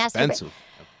I masturbate. Expensive.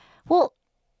 Well,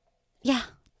 yeah,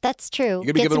 that's true. You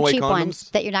gonna be Get giving some away cheap condoms? ones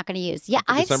that you're not going to use. Yeah,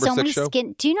 I have December so many 6th show?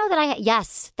 skin. Do you know that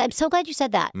yes, I'm so glad you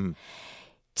said that.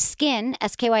 Skin,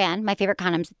 SKYN, my favorite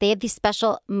condoms. They have these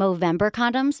special Movember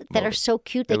condoms that are so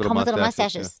cute. They come with little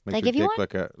mustaches. Yeah. Did I give you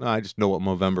one? No, I just know what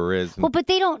Movember is. Well, but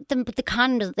they don't. The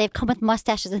condoms, they come with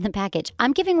mustaches in the package.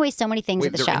 I'm giving away so many things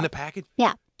at the they're show. in the package?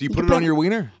 Yeah. Do you put it on your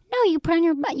wiener? No, you put on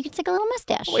your butt. You can stick a little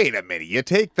mustache. Wait a minute. You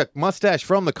take the mustache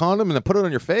from the condom and then put it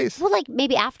on your face? Well, like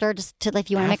maybe after, just to if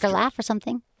you want to make her laugh or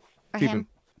something, or Keep him,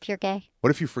 if you're gay.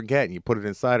 What if you forget and you put it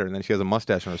inside her and then she has a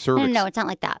mustache on her cervix? No, it's not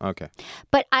like that. Okay.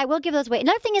 But I will give those away.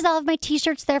 Another thing is I'll have my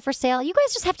T-shirts there for sale. You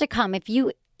guys just have to come if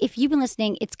you've been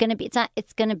listening. It's gonna be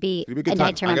a good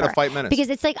night to time. I remember. gotta fight minutes. Because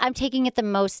it's like I'm taking it the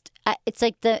most. It's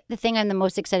like the thing I'm the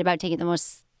most excited about taking it the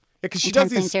most. Yeah, because she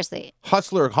does intensely and these seriously.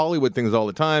 hustler Hollywood things all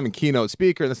the time and keynote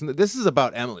speaker. This is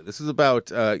about Emily. This is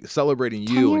about celebrating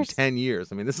you in 10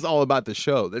 years. I mean, this is all about the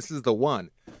show. This is the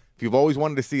one. If you've always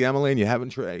wanted to see Emily and you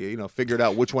haven't figured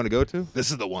out which one to go to,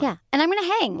 this is the one. Yeah, and I'm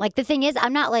gonna hang. Like the thing is,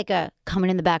 I'm not like coming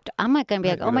in the back. I'm not gonna be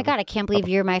like, oh my god, I can't believe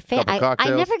you're my fan.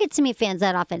 I never get to meet fans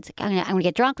that often. It's like, I'm gonna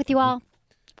get drunk with you all.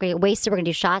 We're gonna get wasted. We're gonna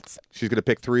do shots. She's gonna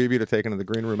pick 3 of you to take into the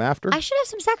green room after. I should have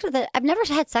some sex with it. I've never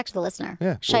had sex with a listener.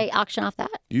 Yeah, should I auction off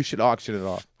that? You should auction it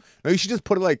off. No, you should just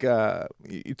put it like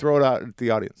you throw it out at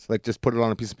the audience. Like just put it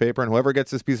on a piece of paper, and whoever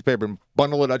gets this piece of paper and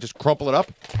bundle it out, just crumple it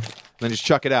up, and then just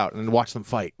chuck it out, and then watch them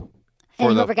fight.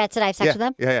 And whoever gets it, I have sex with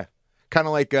them? Yeah. Kind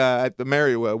of like at the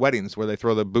married weddings where they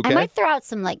throw the bouquet. I might throw out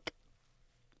some like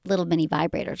little mini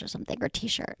vibrators or something, or a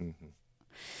T-shirt.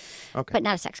 Mm-hmm. Okay. But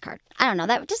not a sex card. I don't know.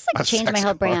 That would just like A change my sex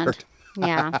whole brand. card.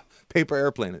 Yeah. Paper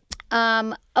airplane it.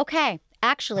 Okay.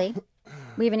 Actually,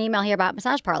 we have an email here about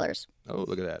massage parlors. Oh,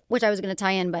 look at that. Which I was going to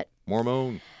tie in, but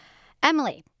Mormon.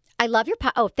 Emily, I love your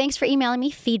thanks for emailing me.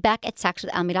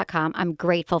 feedback@sexwithemily.com. I'm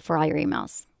grateful for all your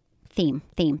emails. Theme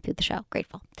through the show.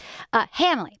 Grateful.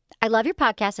 Hey, Emily, I love your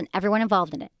podcast and everyone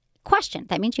involved in it. Question,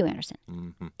 that means you, Anderson.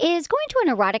 Mm-hmm. Is going to an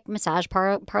erotic massage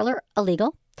parlor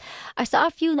illegal? I saw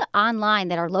a few online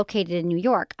that are located in New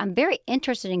York. I'm very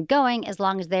interested in going as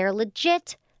long as they're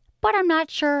legit, but I'm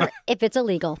not sure if it's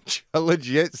illegal. A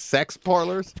legit sex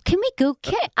parlors? Can we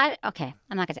Google? Okay,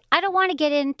 I'm not going to say. I don't want to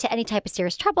get into any type of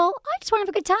serious trouble. I just want to have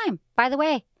a good time. By the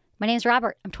way, my name's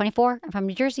Robert. I'm 24. I'm from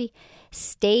New Jersey.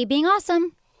 Stay being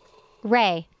awesome.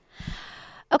 Ray.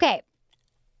 Okay,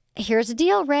 here's the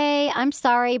deal, Ray. I'm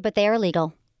sorry, but they are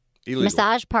illegal.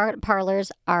 Massage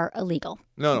parlors are illegal.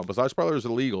 No. Massage parlors are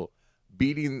illegal.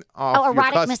 Beating off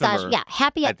erotic your massage. customer Yeah,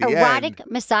 happy at the erotic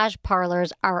end. massage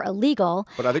parlors are illegal.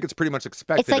 But I think it's pretty much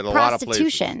expected It's like at a lot of places.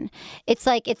 prostitution. It's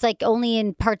like only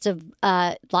in parts of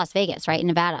Las Vegas, right? In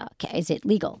Nevada, okay, is it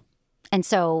legal? And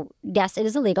so, yes, it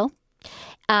is illegal.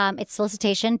 It's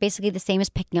solicitation, basically the same as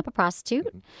picking up a prostitute.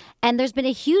 Mm-hmm. And there's been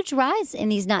a huge rise in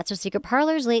these not so secret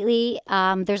parlors lately.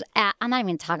 I'm not even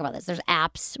going to talk about this. There's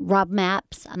apps, rub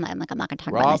maps. I'm not going to talk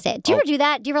about it. I say it. Do you ever do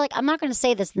that? Do you ever I'm not going to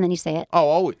say this and then you say it? Oh,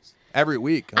 always. Every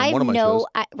week on one of my shows.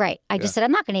 I just said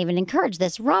I'm not going to even encourage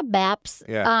this. Rub maps.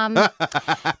 Yeah.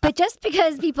 But just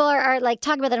because people are like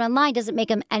talking about them online doesn't make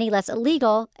them any less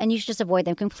illegal, and you should just avoid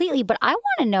them completely. But I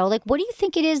want to know, like, what do you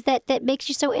think it is that makes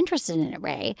you so interested in it,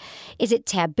 Ray? Is it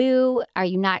taboo? Are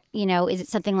you not, is it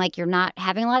something like you're not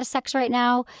having a lot of sex right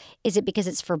now? Is it because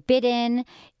it's forbidden?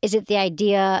 Is it the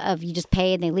idea of you just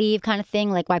pay and they leave kind of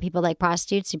thing? Like why people like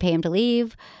prostitutes, you pay them to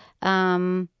leave?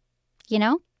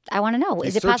 I want to know.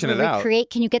 Is it possible to recreate?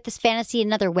 Can you get this fantasy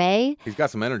another way? He's got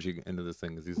some energy into this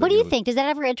thing. What do you think? Does that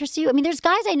ever interest you? I mean, there's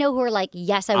guys I know who are like,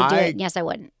 yes, I would do it, and yes, I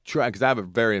wouldn't. Try, because I have a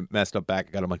very messed up back.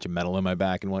 I got a bunch of metal in my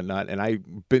back and whatnot, and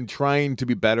I've been trying to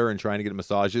be better and trying to get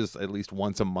massages at least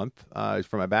once a month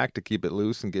for my back to keep it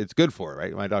loose, and it's good for it,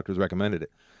 right? My doctor's recommended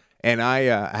it. And I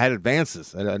had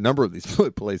advances at a number of these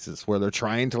places where they're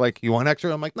trying to you want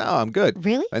extra? I'm like, no, I'm good.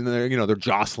 Really? And then they're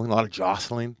jostling, a lot of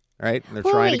jostling. Right? And they're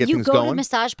trying to get things going. You go to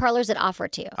massage parlors that offer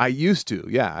it to you? I used to,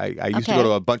 yeah. I used to go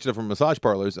to a bunch of different massage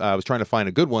parlors. I was trying to find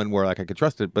a good one where I could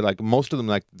trust it, but most of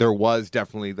them, there was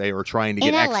definitely, they were trying to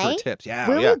get extra tips. Yeah,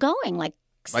 Where were you going? Like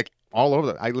all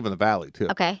over. I live in the valley too.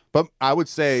 Okay. But I would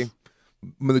say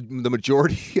the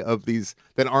majority of these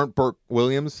that aren't Burke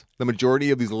Williams, the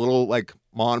majority of these little like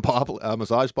mom and pop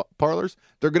massage parlors,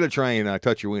 they're gonna try and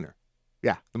touch your wiener.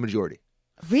 Yeah, the majority.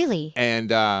 Really? And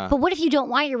but what if you don't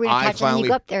want your wiener touched and you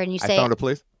go up there and you say, I found a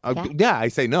place. Yeah, I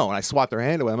say no, and I swat their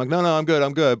hand away. I'm like, no, I'm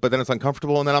good. But then it's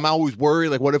uncomfortable, and then I'm always worried,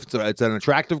 like, what if it's an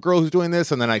attractive girl who's doing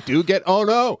this, and then I do get, oh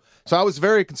no. So I was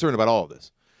very concerned about all of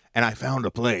this, and I found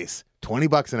a place,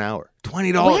 $20 an hour,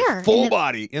 $20 full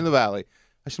body in the Valley.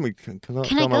 I shouldn't be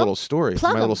telling my little story,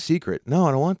 my little secret. No,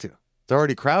 I don't want to. It's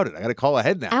already crowded. I got to call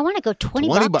ahead now. I want to go $20.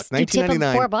 $19.99. Tip them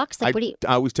 $4. Like, what do you?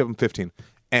 I always tip them $15.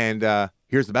 And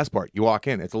here's the best part: you walk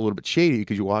in. It's a little bit shady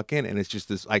because you walk in, and it's just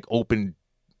this like open,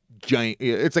 giant.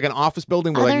 It's like an office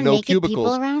building with like no naked cubicles.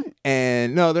 People around?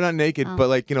 And no, they're not naked, but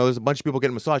like there's a bunch of people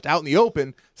getting massaged out in the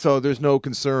open, so there's no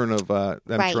concern of them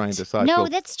trying to massage. No,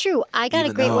 that's true. I got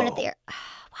a great one at there.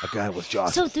 A guy was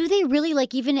jostled. So do they really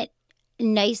like even at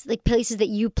nice like places that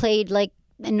you played like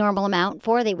a normal amount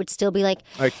for? They would still be like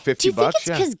 $50. Do you think it's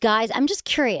because guys? I'm just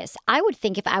curious. I would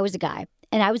think if I was a guy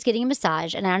and I was getting a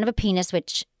massage and I don't have a penis,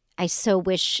 which I so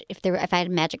wish if I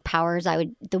had magic powers,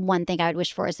 the one thing I would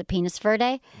wish for is a penis for a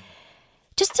day.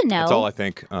 Just to know. That's all I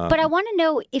think. But I want to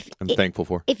know if I'm thankful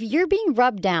for. If you're being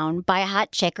rubbed down by a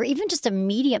hot chick or even just a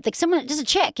medium, like someone, just a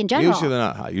chick in general. Usually they're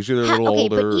not hot. Usually they're a little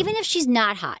older. Okay, but even if she's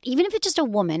not hot, even if it's just a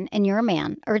woman and you're a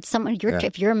man, or it's someone,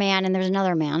 if you're a man and there's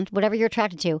another man, whatever you're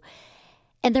attracted to,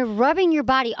 and they're rubbing your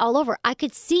body all over, I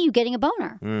could see you getting a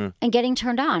boner and getting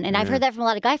turned on. And I've heard that from a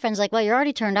lot of guy friends, like, well, you're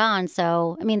already turned on.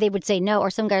 So, I mean, they would say no.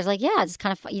 Or some guys are like, yeah, it's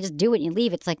kind of, you just do it and you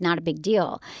leave. It's like not a big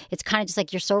deal. It's kind of just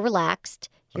like you're so relaxed.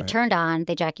 You're turned on.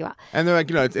 They jack you out. And they're like,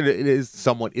 it is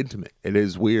somewhat intimate. It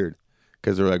is weird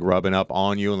because they're like rubbing up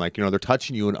on you and like, they're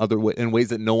touching you in ways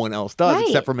that no one else does,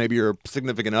 except for maybe your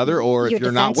significant other or if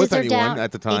you're not with anyone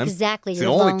at the time. Exactly. It's the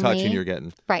only touching you're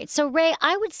getting. Right. So, Ray,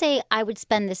 I would say I would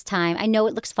spend this time. I know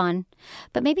it looks fun,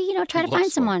 but maybe, try to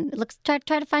find someone. Try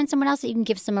to find someone else that you can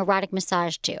give some erotic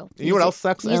massage to. You know what else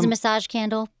sucks? Use a massage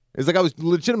candle. It's like I was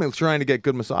legitimately trying to get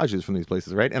good massages from these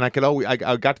places, right? And I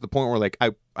got to the point where like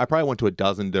I probably went to a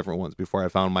dozen different ones before I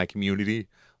found my community,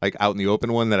 like out in the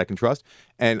open one that I can trust.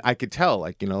 And I could tell,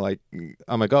 like,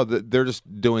 I'm like, oh, they're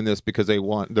just doing this because they're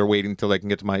waiting till they can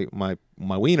get to my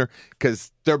wiener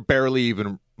because they're barely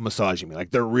even massaging me.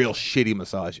 Like they're real shitty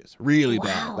massages, really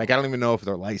bad. Like I don't even know if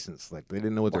they're licensed. Like they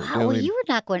didn't know what they were doing. Well, you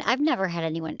were not going. I've never had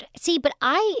anyone see, but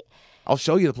I'll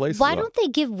show you the place. Why don't they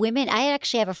give women? I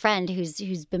actually have a friend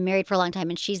who's been married for a long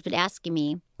time, and she's been asking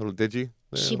me. Little Digi?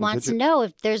 She wants to know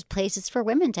if there's places for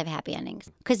women to have happy endings.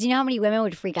 Because you know how many women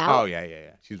would freak out? Oh, yeah.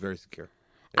 She's very secure.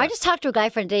 Yeah. I just talked to a guy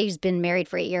friend today who's been married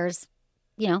for 8 years.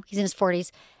 He's in his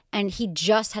 40s. And he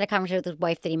just had a conversation with his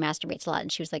wife that he masturbates a lot.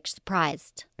 And she was like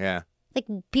surprised. Yeah. Like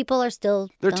people are still.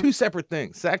 They're two separate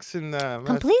things. Sex and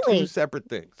completely two separate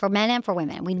things. For men and for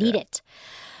women. We need it.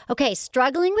 Okay,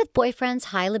 struggling with boyfriend's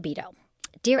high libido.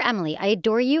 Dear Emily, I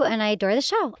adore you and I adore the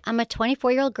show. I'm a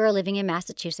 24-year-old girl living in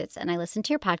Massachusetts and I listen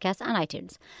to your podcast on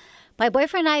iTunes. My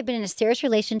boyfriend and I have been in a serious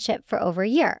relationship for over a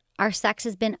year. Our sex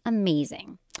has been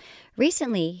amazing.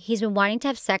 Recently, he's been wanting to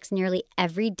have sex nearly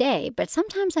every day, but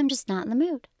sometimes I'm just not in the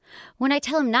mood. When I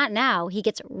tell him not now, he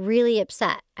gets really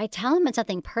upset. I tell him it's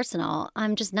nothing personal.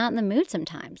 I'm just not in the mood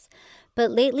sometimes. But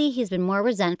lately, he's been more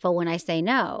resentful when I say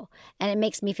no, and it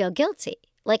makes me feel guilty.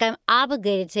 Like I'm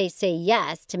obligated to say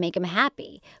yes to make him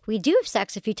happy. We do have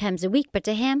sex a few times a week, but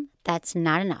to him, that's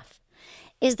not enough.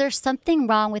 Is there something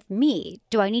wrong with me?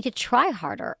 Do I need to try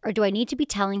harder, or do I need to be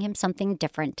telling him something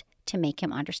different to make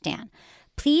him understand?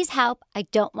 Please help. I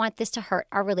don't want this to hurt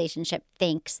our relationship.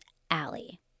 Thanks,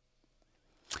 Allie.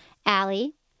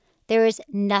 Allie, there is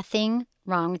nothing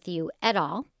wrong with you at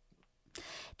all.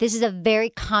 This is a very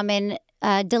common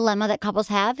dilemma that couples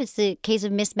have. It's the case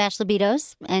of mismatched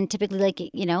libidos. And typically,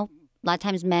 a lot of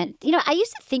times men, I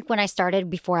used to think when I started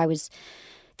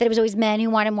that it was always men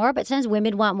who wanted more, but sometimes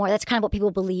women want more. That's kind of what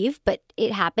people believe, but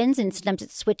it happens and sometimes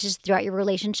it switches throughout your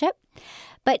relationship.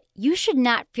 But you should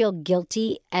not feel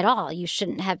guilty at all. You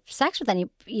shouldn't have sex with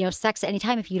sex at any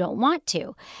time if you don't want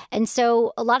to. And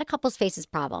so a lot of couples face this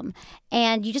problem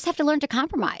and you just have to learn to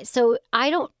compromise. So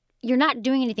you're not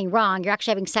doing anything wrong. You're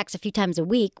actually having sex a few times a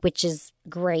week, which is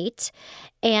great.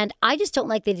 And I just don't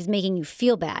like that he's making you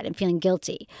feel bad and feeling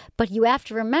guilty. But you have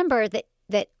to remember that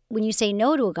when you say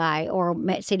no to a guy or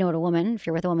say no to a woman, if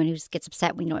you're with a woman who gets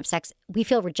upset when you don't have sex, we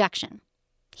feel rejection.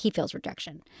 He feels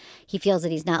rejection. He feels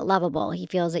that he's not lovable. He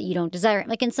feels that you don't desire it,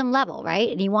 like in some level, right?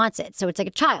 And he wants it. So it's like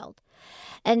a child.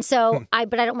 And so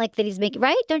but I don't like that he's making,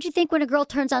 right? Don't you think when a girl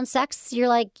turns on sex, you're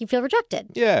like, you feel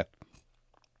rejected? Yeah.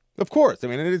 Of course. I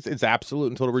mean, it's absolute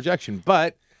and total rejection.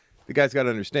 But the guy's got to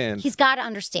understand. He's got to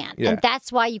understand. Yeah. And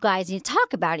that's why you guys need to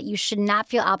talk about it. You should not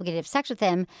feel obligated to have sex with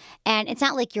him. And it's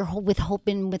not like you're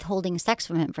been withholding sex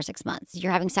from him for 6 months.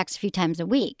 You're having sex a few times a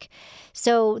week.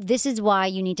 So this is why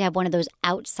you need to have one of those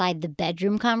outside the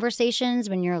bedroom conversations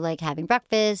when you're like having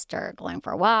breakfast or going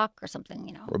for a walk or something,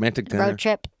 you know. Romantic dinner. Road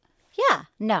trip. Yeah.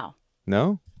 No.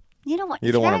 No? You don't want.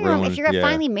 You don't want to ruin. If you're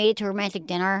finally made it to a romantic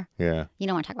dinner, yeah, you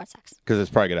don't want to talk about sex. Because it's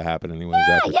probably going to happen anyways.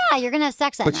 Yeah, you're going to have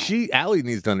sex that But night. Allie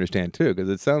needs to understand too, because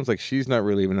it sounds like she's not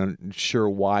really even sure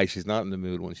why she's not in the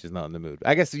mood when she's not in the mood.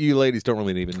 I guess you ladies don't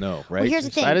really even know, right? Well, here's the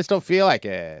thing. I just don't feel like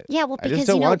it. Yeah, well, I just because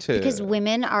don't want to. because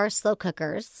women are slow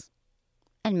cookers,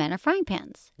 and men are frying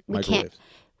pans. Microwaves.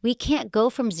 We can't go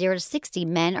from 0 to 60.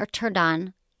 Men are turned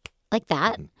on like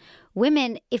that.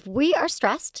 Women, if we are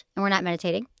stressed and we're not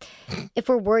meditating, if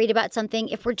we're worried about something,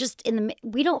 if we're just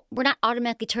we're not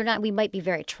automatically turned on. We might be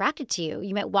very attracted to you.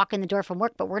 You might walk in the door from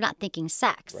work, but we're not thinking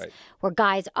sex. Right. Where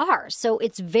guys are. So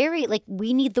it's very like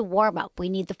we need the warm up. We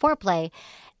need the foreplay.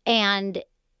 And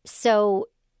so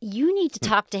you need to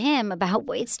talk to him about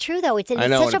it's true though. It's such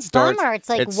a bummer. It's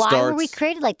like, why were we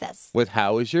created like this? With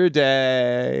how was your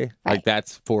day? Right. Like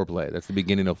that's foreplay. That's the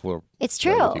beginning of foreplay. It's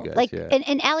true. Guys, like yeah.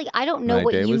 and Allie, I don't know My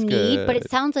what day you was need, but it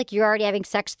good. sounds like you're already having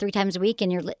sex 3 times a week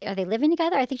and are they living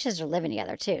together? I think she says they're living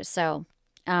together too. So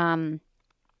they've been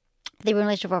in a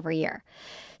relationship for over a year.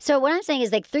 So what I'm saying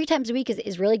is like 3 times a week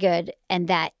is really good. And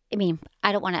that, I mean,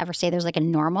 I don't want to ever say there's like a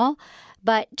normal,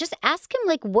 but just ask him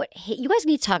like you guys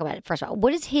need to talk about it first of all.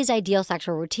 What is his ideal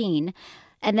sexual routine?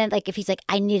 And then like if he's like,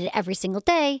 I need it every single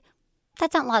day,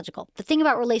 that's not logical. The thing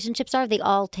about relationships are they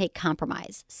all take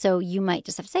compromise. So you might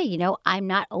just have to say, you know, I'm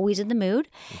not always in the mood.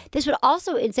 This would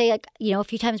also say like, you know, a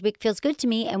few times a week feels good to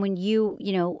me. And when you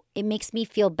know, it makes me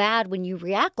feel bad when you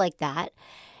react like that.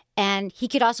 And he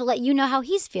could also let you know how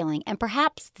he's feeling. And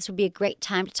perhaps this would be a great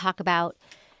time to talk about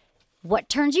what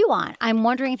turns you on. I'm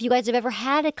wondering if you guys have ever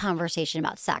had a conversation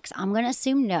about sex. I'm going to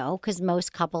assume no, because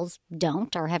most couples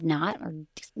don't or have not. Or,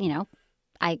 you know,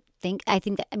 I think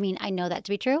that, I mean, I know that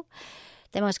to be true,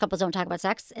 that most couples don't talk about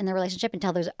sex in their relationship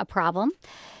until there's a problem.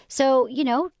 So, you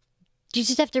know, you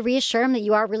just have to reassure him that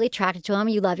you are really attracted to him.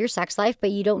 You love your sex life, but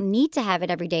you don't need to have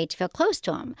it every day to feel close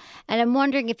to him. And I'm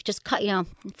wondering if just, you know,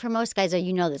 for most guys,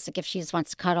 you know this, like if she just wants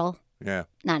to cuddle, Yeah.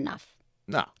 not enough.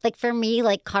 No. Like for me,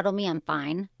 like cuddle me, I'm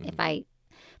fine.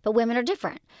 But women are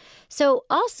different. So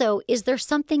also, is there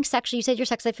something sexual? You said your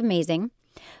sex life amazing,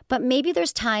 but maybe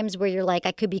there's times where you're like,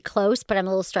 I could be close, but I'm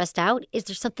a little stressed out. Is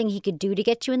there something he could do to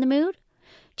get you in the mood?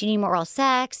 Do you need more oral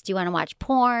sex? Do you want to watch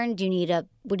porn?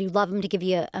 Would you love him to give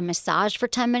you a massage for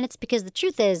 10 minutes? Because the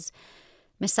truth is,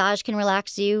 massage can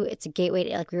relax you. It's a gateway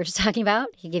to, like we were just talking about.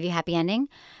 He can give you a happy ending.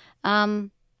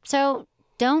 So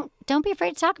don't be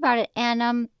afraid to talk about it.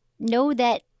 And know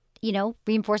that, you know,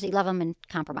 reinforce that you love him and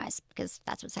compromise because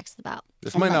that's what sex is about.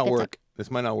 This And might not it's work. like-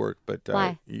 This might not work, but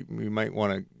Why? you might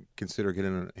want to consider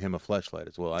getting him a fleshlight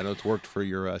as well. I know it's worked for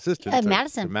your assistant.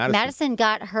 Madison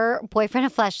got her boyfriend a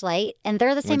fleshlight, and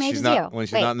they're the same age as you. When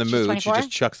she's not in the mood, 24? she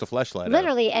just chucks the fleshlight out.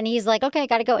 Literally, and he's like, okay, I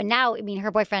got to go. And now, I mean,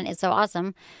 her boyfriend is so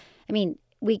awesome. I mean,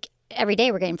 every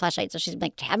day we're getting fleshlights, so she's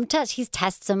like, have him test. He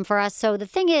tests them for us. So the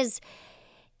thing is,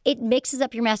 it mixes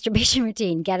up your masturbation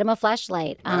routine. Get him a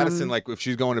fleshlight. Madison, like if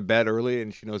she's going to bed early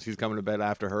and she knows he's coming to bed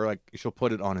after her, like she'll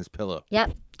put it on his pillow.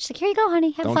 Yep. She's like, here you go,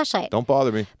 honey. Have a fleshlight. Don't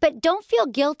bother me. But don't feel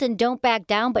guilt and don't back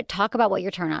down, but talk about what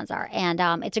your turn-ons are. And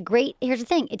here's the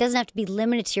thing. It doesn't have to be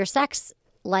limited to your sex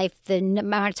life. The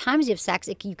amount of times you have sex,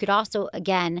 you could also,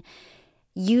 again,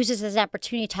 use this as an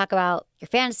opportunity to talk about your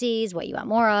fantasies, what you want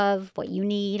more of, what you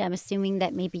need. I'm assuming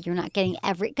that maybe you're not getting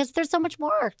because there's so much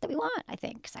more that we want, I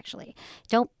think, sexually.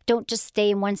 Don't just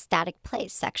stay in one static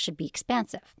place. Sex should be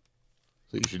expansive.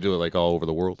 So you should do it like all over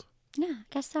the world. Yeah, I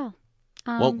guess so.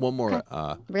 One more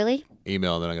okay. Really?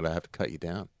 email, then I'm going to have to cut you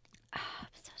down. Oh, I'm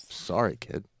so Sorry,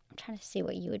 kid. I'm trying to see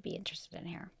what you would be interested in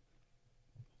here.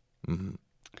 Mm-hmm.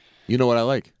 You know what I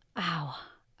like? Oh,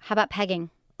 how about pegging?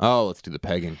 Oh, let's do the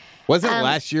pegging. Wasn't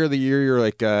last year the year you're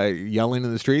like yelling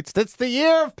in the streets? That's the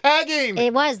year of pegging.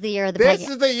 It was the year of the this pegging.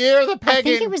 This is the year of the pegging. I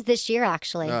think it was this year,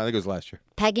 actually. No, I think it was last year.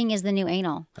 Pegging is the new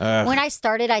anal. When I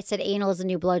started, I said anal is the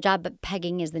new blowjob, but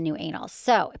pegging is the new anal.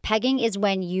 So pegging is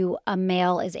when a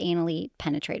male is anally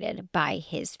penetrated by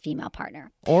his female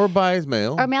partner. Or by his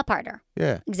male. Or male partner.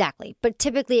 Yeah. Exactly. But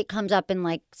typically it comes up in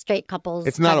like straight couples.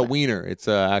 It's not a wiener. It's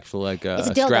actual like it's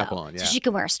a dildo. strap on. Yeah. So she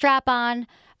can wear a strap on.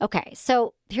 Okay,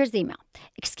 so here's the email.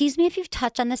 Excuse me if you've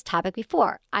touched on this topic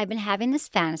before. I've been having this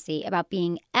fantasy about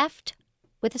being effed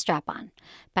with a strap on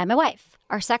by my wife.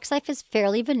 Our sex life is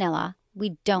fairly vanilla.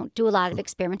 We don't do a lot of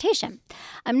experimentation.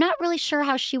 I'm not really sure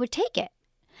how she would take it.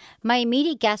 My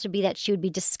immediate guess would be that she would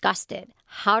be disgusted.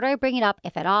 How do I bring it up,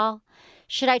 if at all?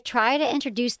 Should I try to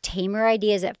introduce tamer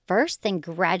ideas at first, then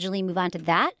gradually move on to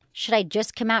that? Should I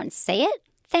just come out and say it?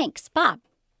 Thanks, Bob.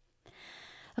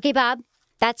 Okay, Bob,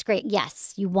 that's great.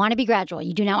 Yes, you want to be gradual.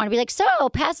 You do not want to be like, so,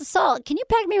 pass the salt. Can you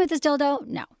peg me with this dildo?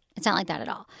 No, it's not like that at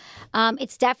all.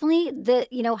 It's definitely the,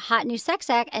 hot new sex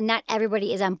act, and not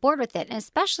everybody is on board with it. And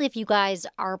especially if you guys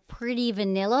are pretty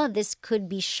vanilla, this could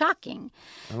be shocking.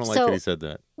 I don't like that he said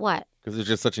that. What? Because it's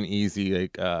just such an easy,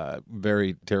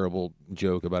 very terrible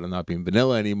joke about it not being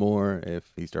vanilla anymore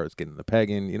if he starts getting the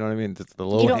pegging. You know what I mean? It's the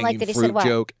low-hanging fruit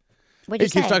joke. What'd you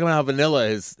say? He keeps talking about how vanilla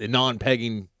his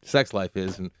non-pegging sex life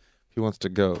is, and he wants to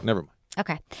go. Never mind.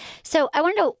 Okay. So I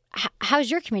want to know,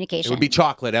 how's your communication? It would be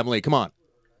chocolate, Emily. Come on.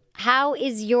 How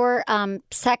is your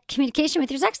communication with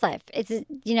your sex life?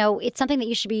 It's something that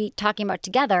you should be talking about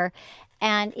together.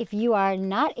 And if you are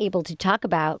not able to talk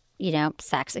about,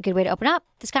 sex, a good way to open up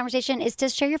this conversation is to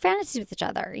share your fantasies with each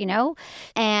other,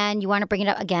 and you want to bring it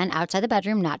up again outside the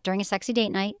bedroom, not during a sexy date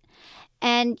night.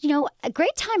 And, a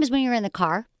great time is when you're in the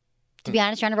car. To be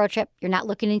honest, you're on a road trip. You're not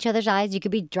looking in each other's eyes. You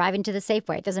could be driving to the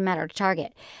Safeway. It doesn't matter, to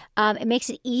Target. It makes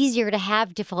it easier to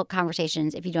have difficult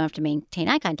conversations if you don't have to maintain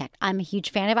eye contact. I'm a huge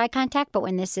fan of eye contact, but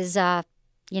when this is,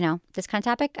 this kind of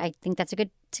topic, I think that's a good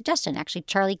suggestion. Actually,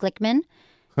 Charlie Glickman,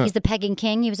 he's the pegging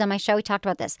king. He was on my show. We talked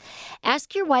about this.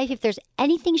 Ask your wife if there's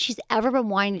anything she's ever been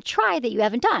wanting to try that you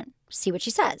haven't done. See what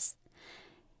she says.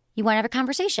 You want to have a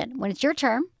conversation. When it's your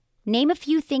turn, name a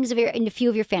few things in a few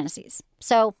of your fantasies.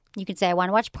 So you could say, I want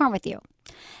to watch porn with you.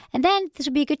 And then this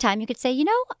would be a good time. You could say,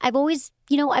 I've always,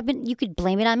 you could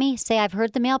blame it on me. Say, I've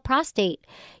heard the male prostate,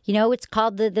 it's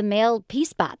called the male P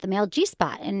spot, the male G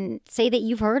spot. And say that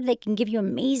you've heard they can give you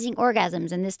amazing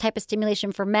orgasms. And this type of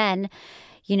stimulation for men,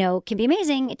 can be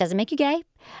amazing. It doesn't make you gay.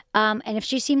 And if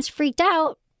she seems freaked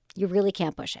out, you really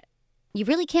can't push it. You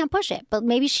really can't push it, but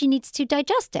maybe she needs to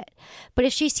digest it. But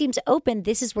if she seems open,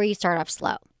 this is where you start off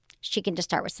slow. She can just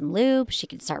start with some lube. She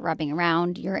can start rubbing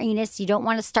around your anus. You don't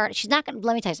want to start. She's not going to,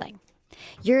 let me tell you something.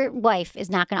 Your wife is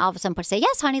not going to all of a sudden say,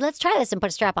 yes, honey, let's try this and put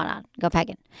a strap on. Go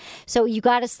pegging. So you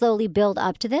got to slowly build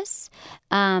up to this.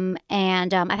 I've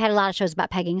had a lot of shows about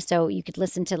pegging, so you could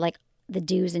listen to like the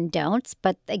do's and don'ts.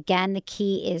 But again, the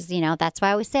key is, that's why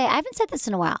I always say, I haven't said this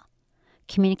in a while.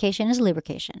 Communication is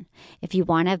lubrication. If you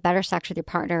want to have better sex with your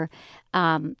partner,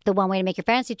 the one way to make your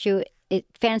fantasy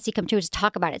come true is to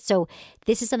talk about it. So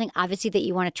this is something obviously that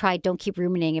you want to try. Don't keep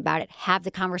ruminating about it. Have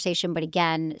the conversation, but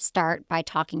again, start by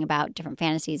talking about different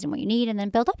fantasies and what you need, and then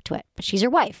build up to it. But she's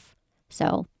your wife,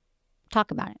 so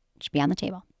talk about it. It should be on the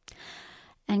table.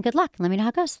 And good luck. Let me know how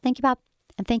it goes. Thank you, Bob,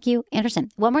 and thank you,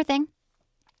 Anderson. One more thing.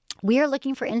 We are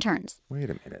looking for interns. Wait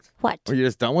a minute. What? Were you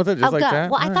just done with it? Just like go.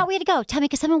 that? Well, I thought we had to go. Tell me,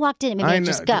 because someone walked in. Maybe I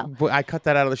just go. But I cut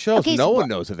that out of the show. Okay, so no one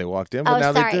knows that they walked in, but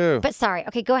now sorry. they do. But sorry.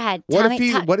 Okay, go ahead.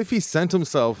 What if he sent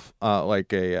himself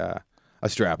like a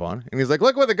strap on, and he's like,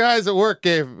 "Look what the guys at work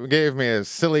gave me, as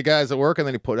silly guys at work," and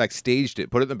then he staged it,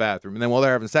 put it in the bathroom, and then while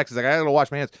they're having sex, he's like, "I gotta wash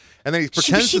my hands," and then he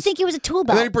pretends. She think it was a tool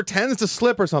belt. And then he pretends to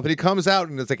slip or something. He comes out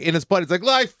and it's like in his butt. He's like,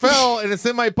 "I fell and it's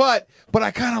in my butt, but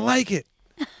I kind of like it."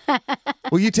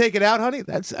 Will you take it out, honey?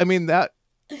 That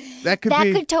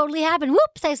could totally happen.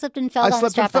 Whoops! I slipped and fell. I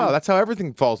slipped and fell. That's how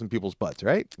everything falls in people's butts,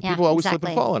 right? Yeah, people always exactly. slip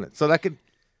and fall in it, so that could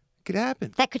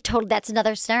happen. That's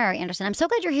another scenario, Anderson. I'm so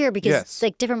glad you're here because it's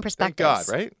like different perspectives. Thank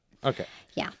God, right? Okay.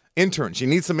 Yeah. Interns. You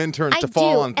need some interns to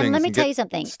fall on things. And let me tell you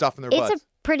something. Stuff in their butts. It's a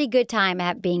pretty good time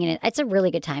being in it. It's a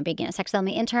really good time being in a sex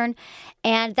element intern,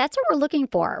 and that's what we're looking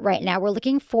for right now. We're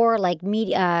looking for like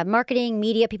media, marketing,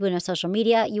 media, people who know social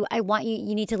media. You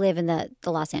need to live in the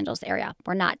Los Angeles area.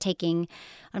 We're not taking.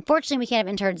 Unfortunately, we can't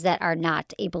have interns that are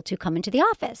not able to come into the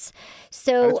office.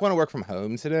 So I just want to work from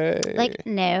home today.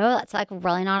 No, that's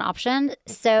really not an option.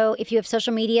 So if you have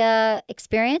social media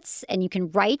experience and you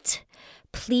can write,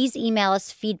 please email us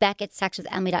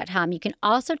feedback@sexwithemily.com. You can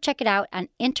also check it out on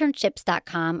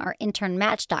internships.com or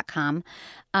internmatch.com,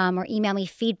 or email me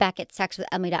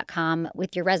feedback@sexwithemily.com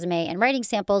with your resume and writing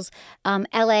samples.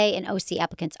 LA and OC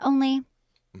applicants only.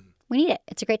 We need it.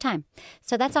 It's a great time.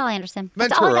 So that's all, Anderson.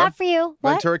 That's all I got for you.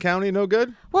 What? Ventura County, no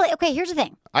good? Well, okay, here's the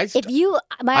thing. I grew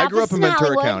up in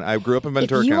Ventura County. I grew up in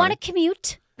Ventura County. If you want to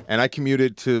commute... And I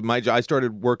commuted to my job. I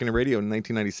started working in radio in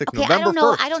 1996. Okay, November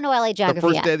 1st. I don't know LA geography the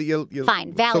first yet. Day that you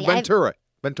Fine, Valley. So Ventura.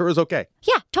 Ventura's okay.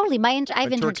 Yeah, totally. I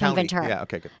have interns from County. Ventura. Yeah,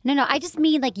 okay, good. No, I just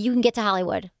mean like you can get to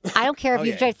Hollywood. I don't care if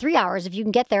you drive 3 hours. If you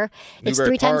can get there, it's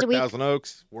Newbury 3 Park, times a week. Thousand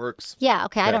Oaks works. Yeah,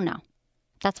 okay. I don't know.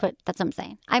 That's what I'm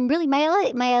saying. I'm really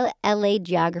my LA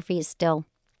geography is still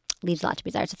leaves a lot to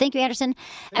be desired. So thank you, Anderson.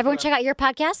 Everyone, check out your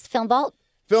podcast, Film Vault.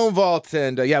 Film Vault,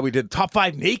 and we did top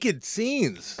 5 naked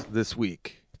scenes this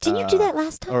week. Didn't you do that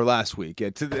last time? Or last week. Yeah.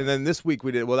 And then this week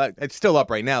we did. Well, it's still up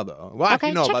right now though. Well, Okay,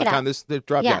 actually, no. check By it the time out. this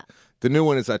drops, Yeah. the new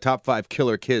one is top 5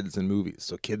 killer kids in movies.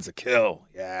 So Kids a Kill.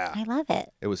 Yeah. I love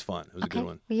it. It was fun. It was a good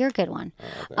one. Well, you're a good one.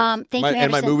 Thanks. Thank you, Anderson.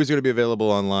 And my movie's going to be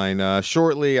available online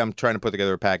shortly. I'm trying to put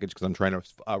together a package because I'm trying to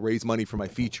raise money for my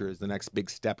feature is the next big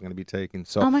step I'm going to be taking.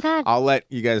 So Oh, my God. I'll let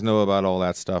you guys know about all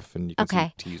that stuff and you can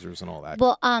Okay. see teasers and all that.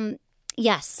 Well,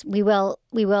 yes, we will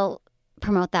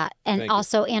promote that. And Thank you.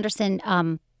 also, Anderson,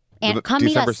 and come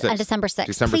meet December us on 6th. December 6th.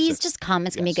 December Please 6th. just come.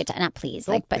 It's going to be a good time. Not please.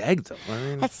 Don't but beg though. I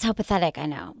mean, that's so pathetic, I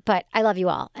know. But I love you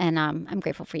all, and I'm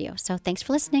grateful for you. So thanks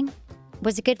for listening.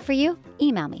 Was it good for you?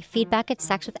 Email me,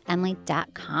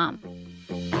 feedback@sexwithemily.com.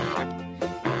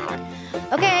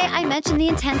 Okay, I mentioned the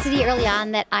intensity early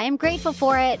on that I am grateful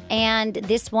for it, and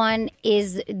this one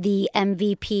is the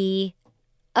MVP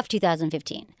of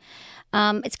 2015.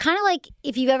 It's kind of like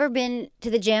if you've ever been to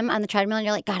the gym on the treadmill and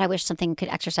you're like, God, I wish something could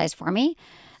exercise for me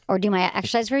or do my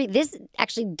exercise for you. This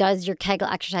actually does your Kegel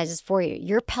exercises for you.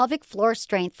 Your pelvic floor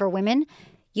strength for women.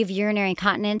 You have urinary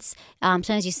incontinence.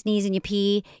 Sometimes you sneeze and you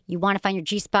pee. You want to find your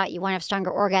G-spot. You want to have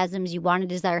stronger orgasms. You want to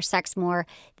desire sex more.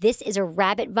 This is a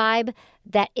rabbit vibe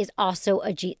that is also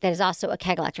a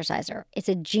Kegel exerciser. It's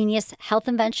a genius health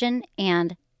invention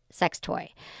and sex toy.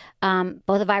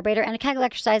 Both a vibrator and a Kegel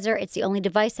exerciser. It's the only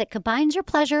device that combines your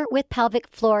pleasure with pelvic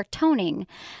floor toning.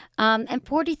 And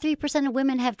 43% of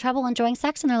women have trouble enjoying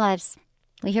sex in their lives.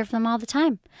 We hear from them all the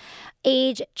time.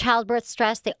 Age, childbirth,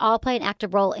 stress, they all play an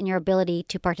active role in your ability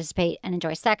to participate and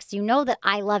enjoy sex. You know that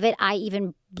I love it. I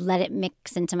even let it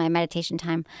mix into my meditation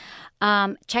time.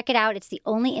 Check it out. It's the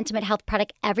only intimate health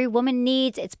product every woman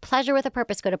needs. It's pleasure with a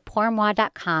purpose. Go to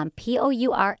pourmoi.com,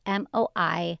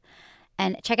 POURMOI.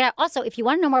 And check it out. Also, if you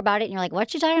want to know more about it and you're like,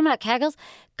 what you talking about, Kegels?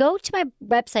 Go to my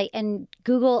website and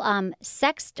Google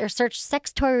sex or search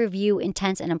sex toy review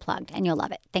intense and unplugged, and you'll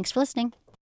love it. Thanks for listening.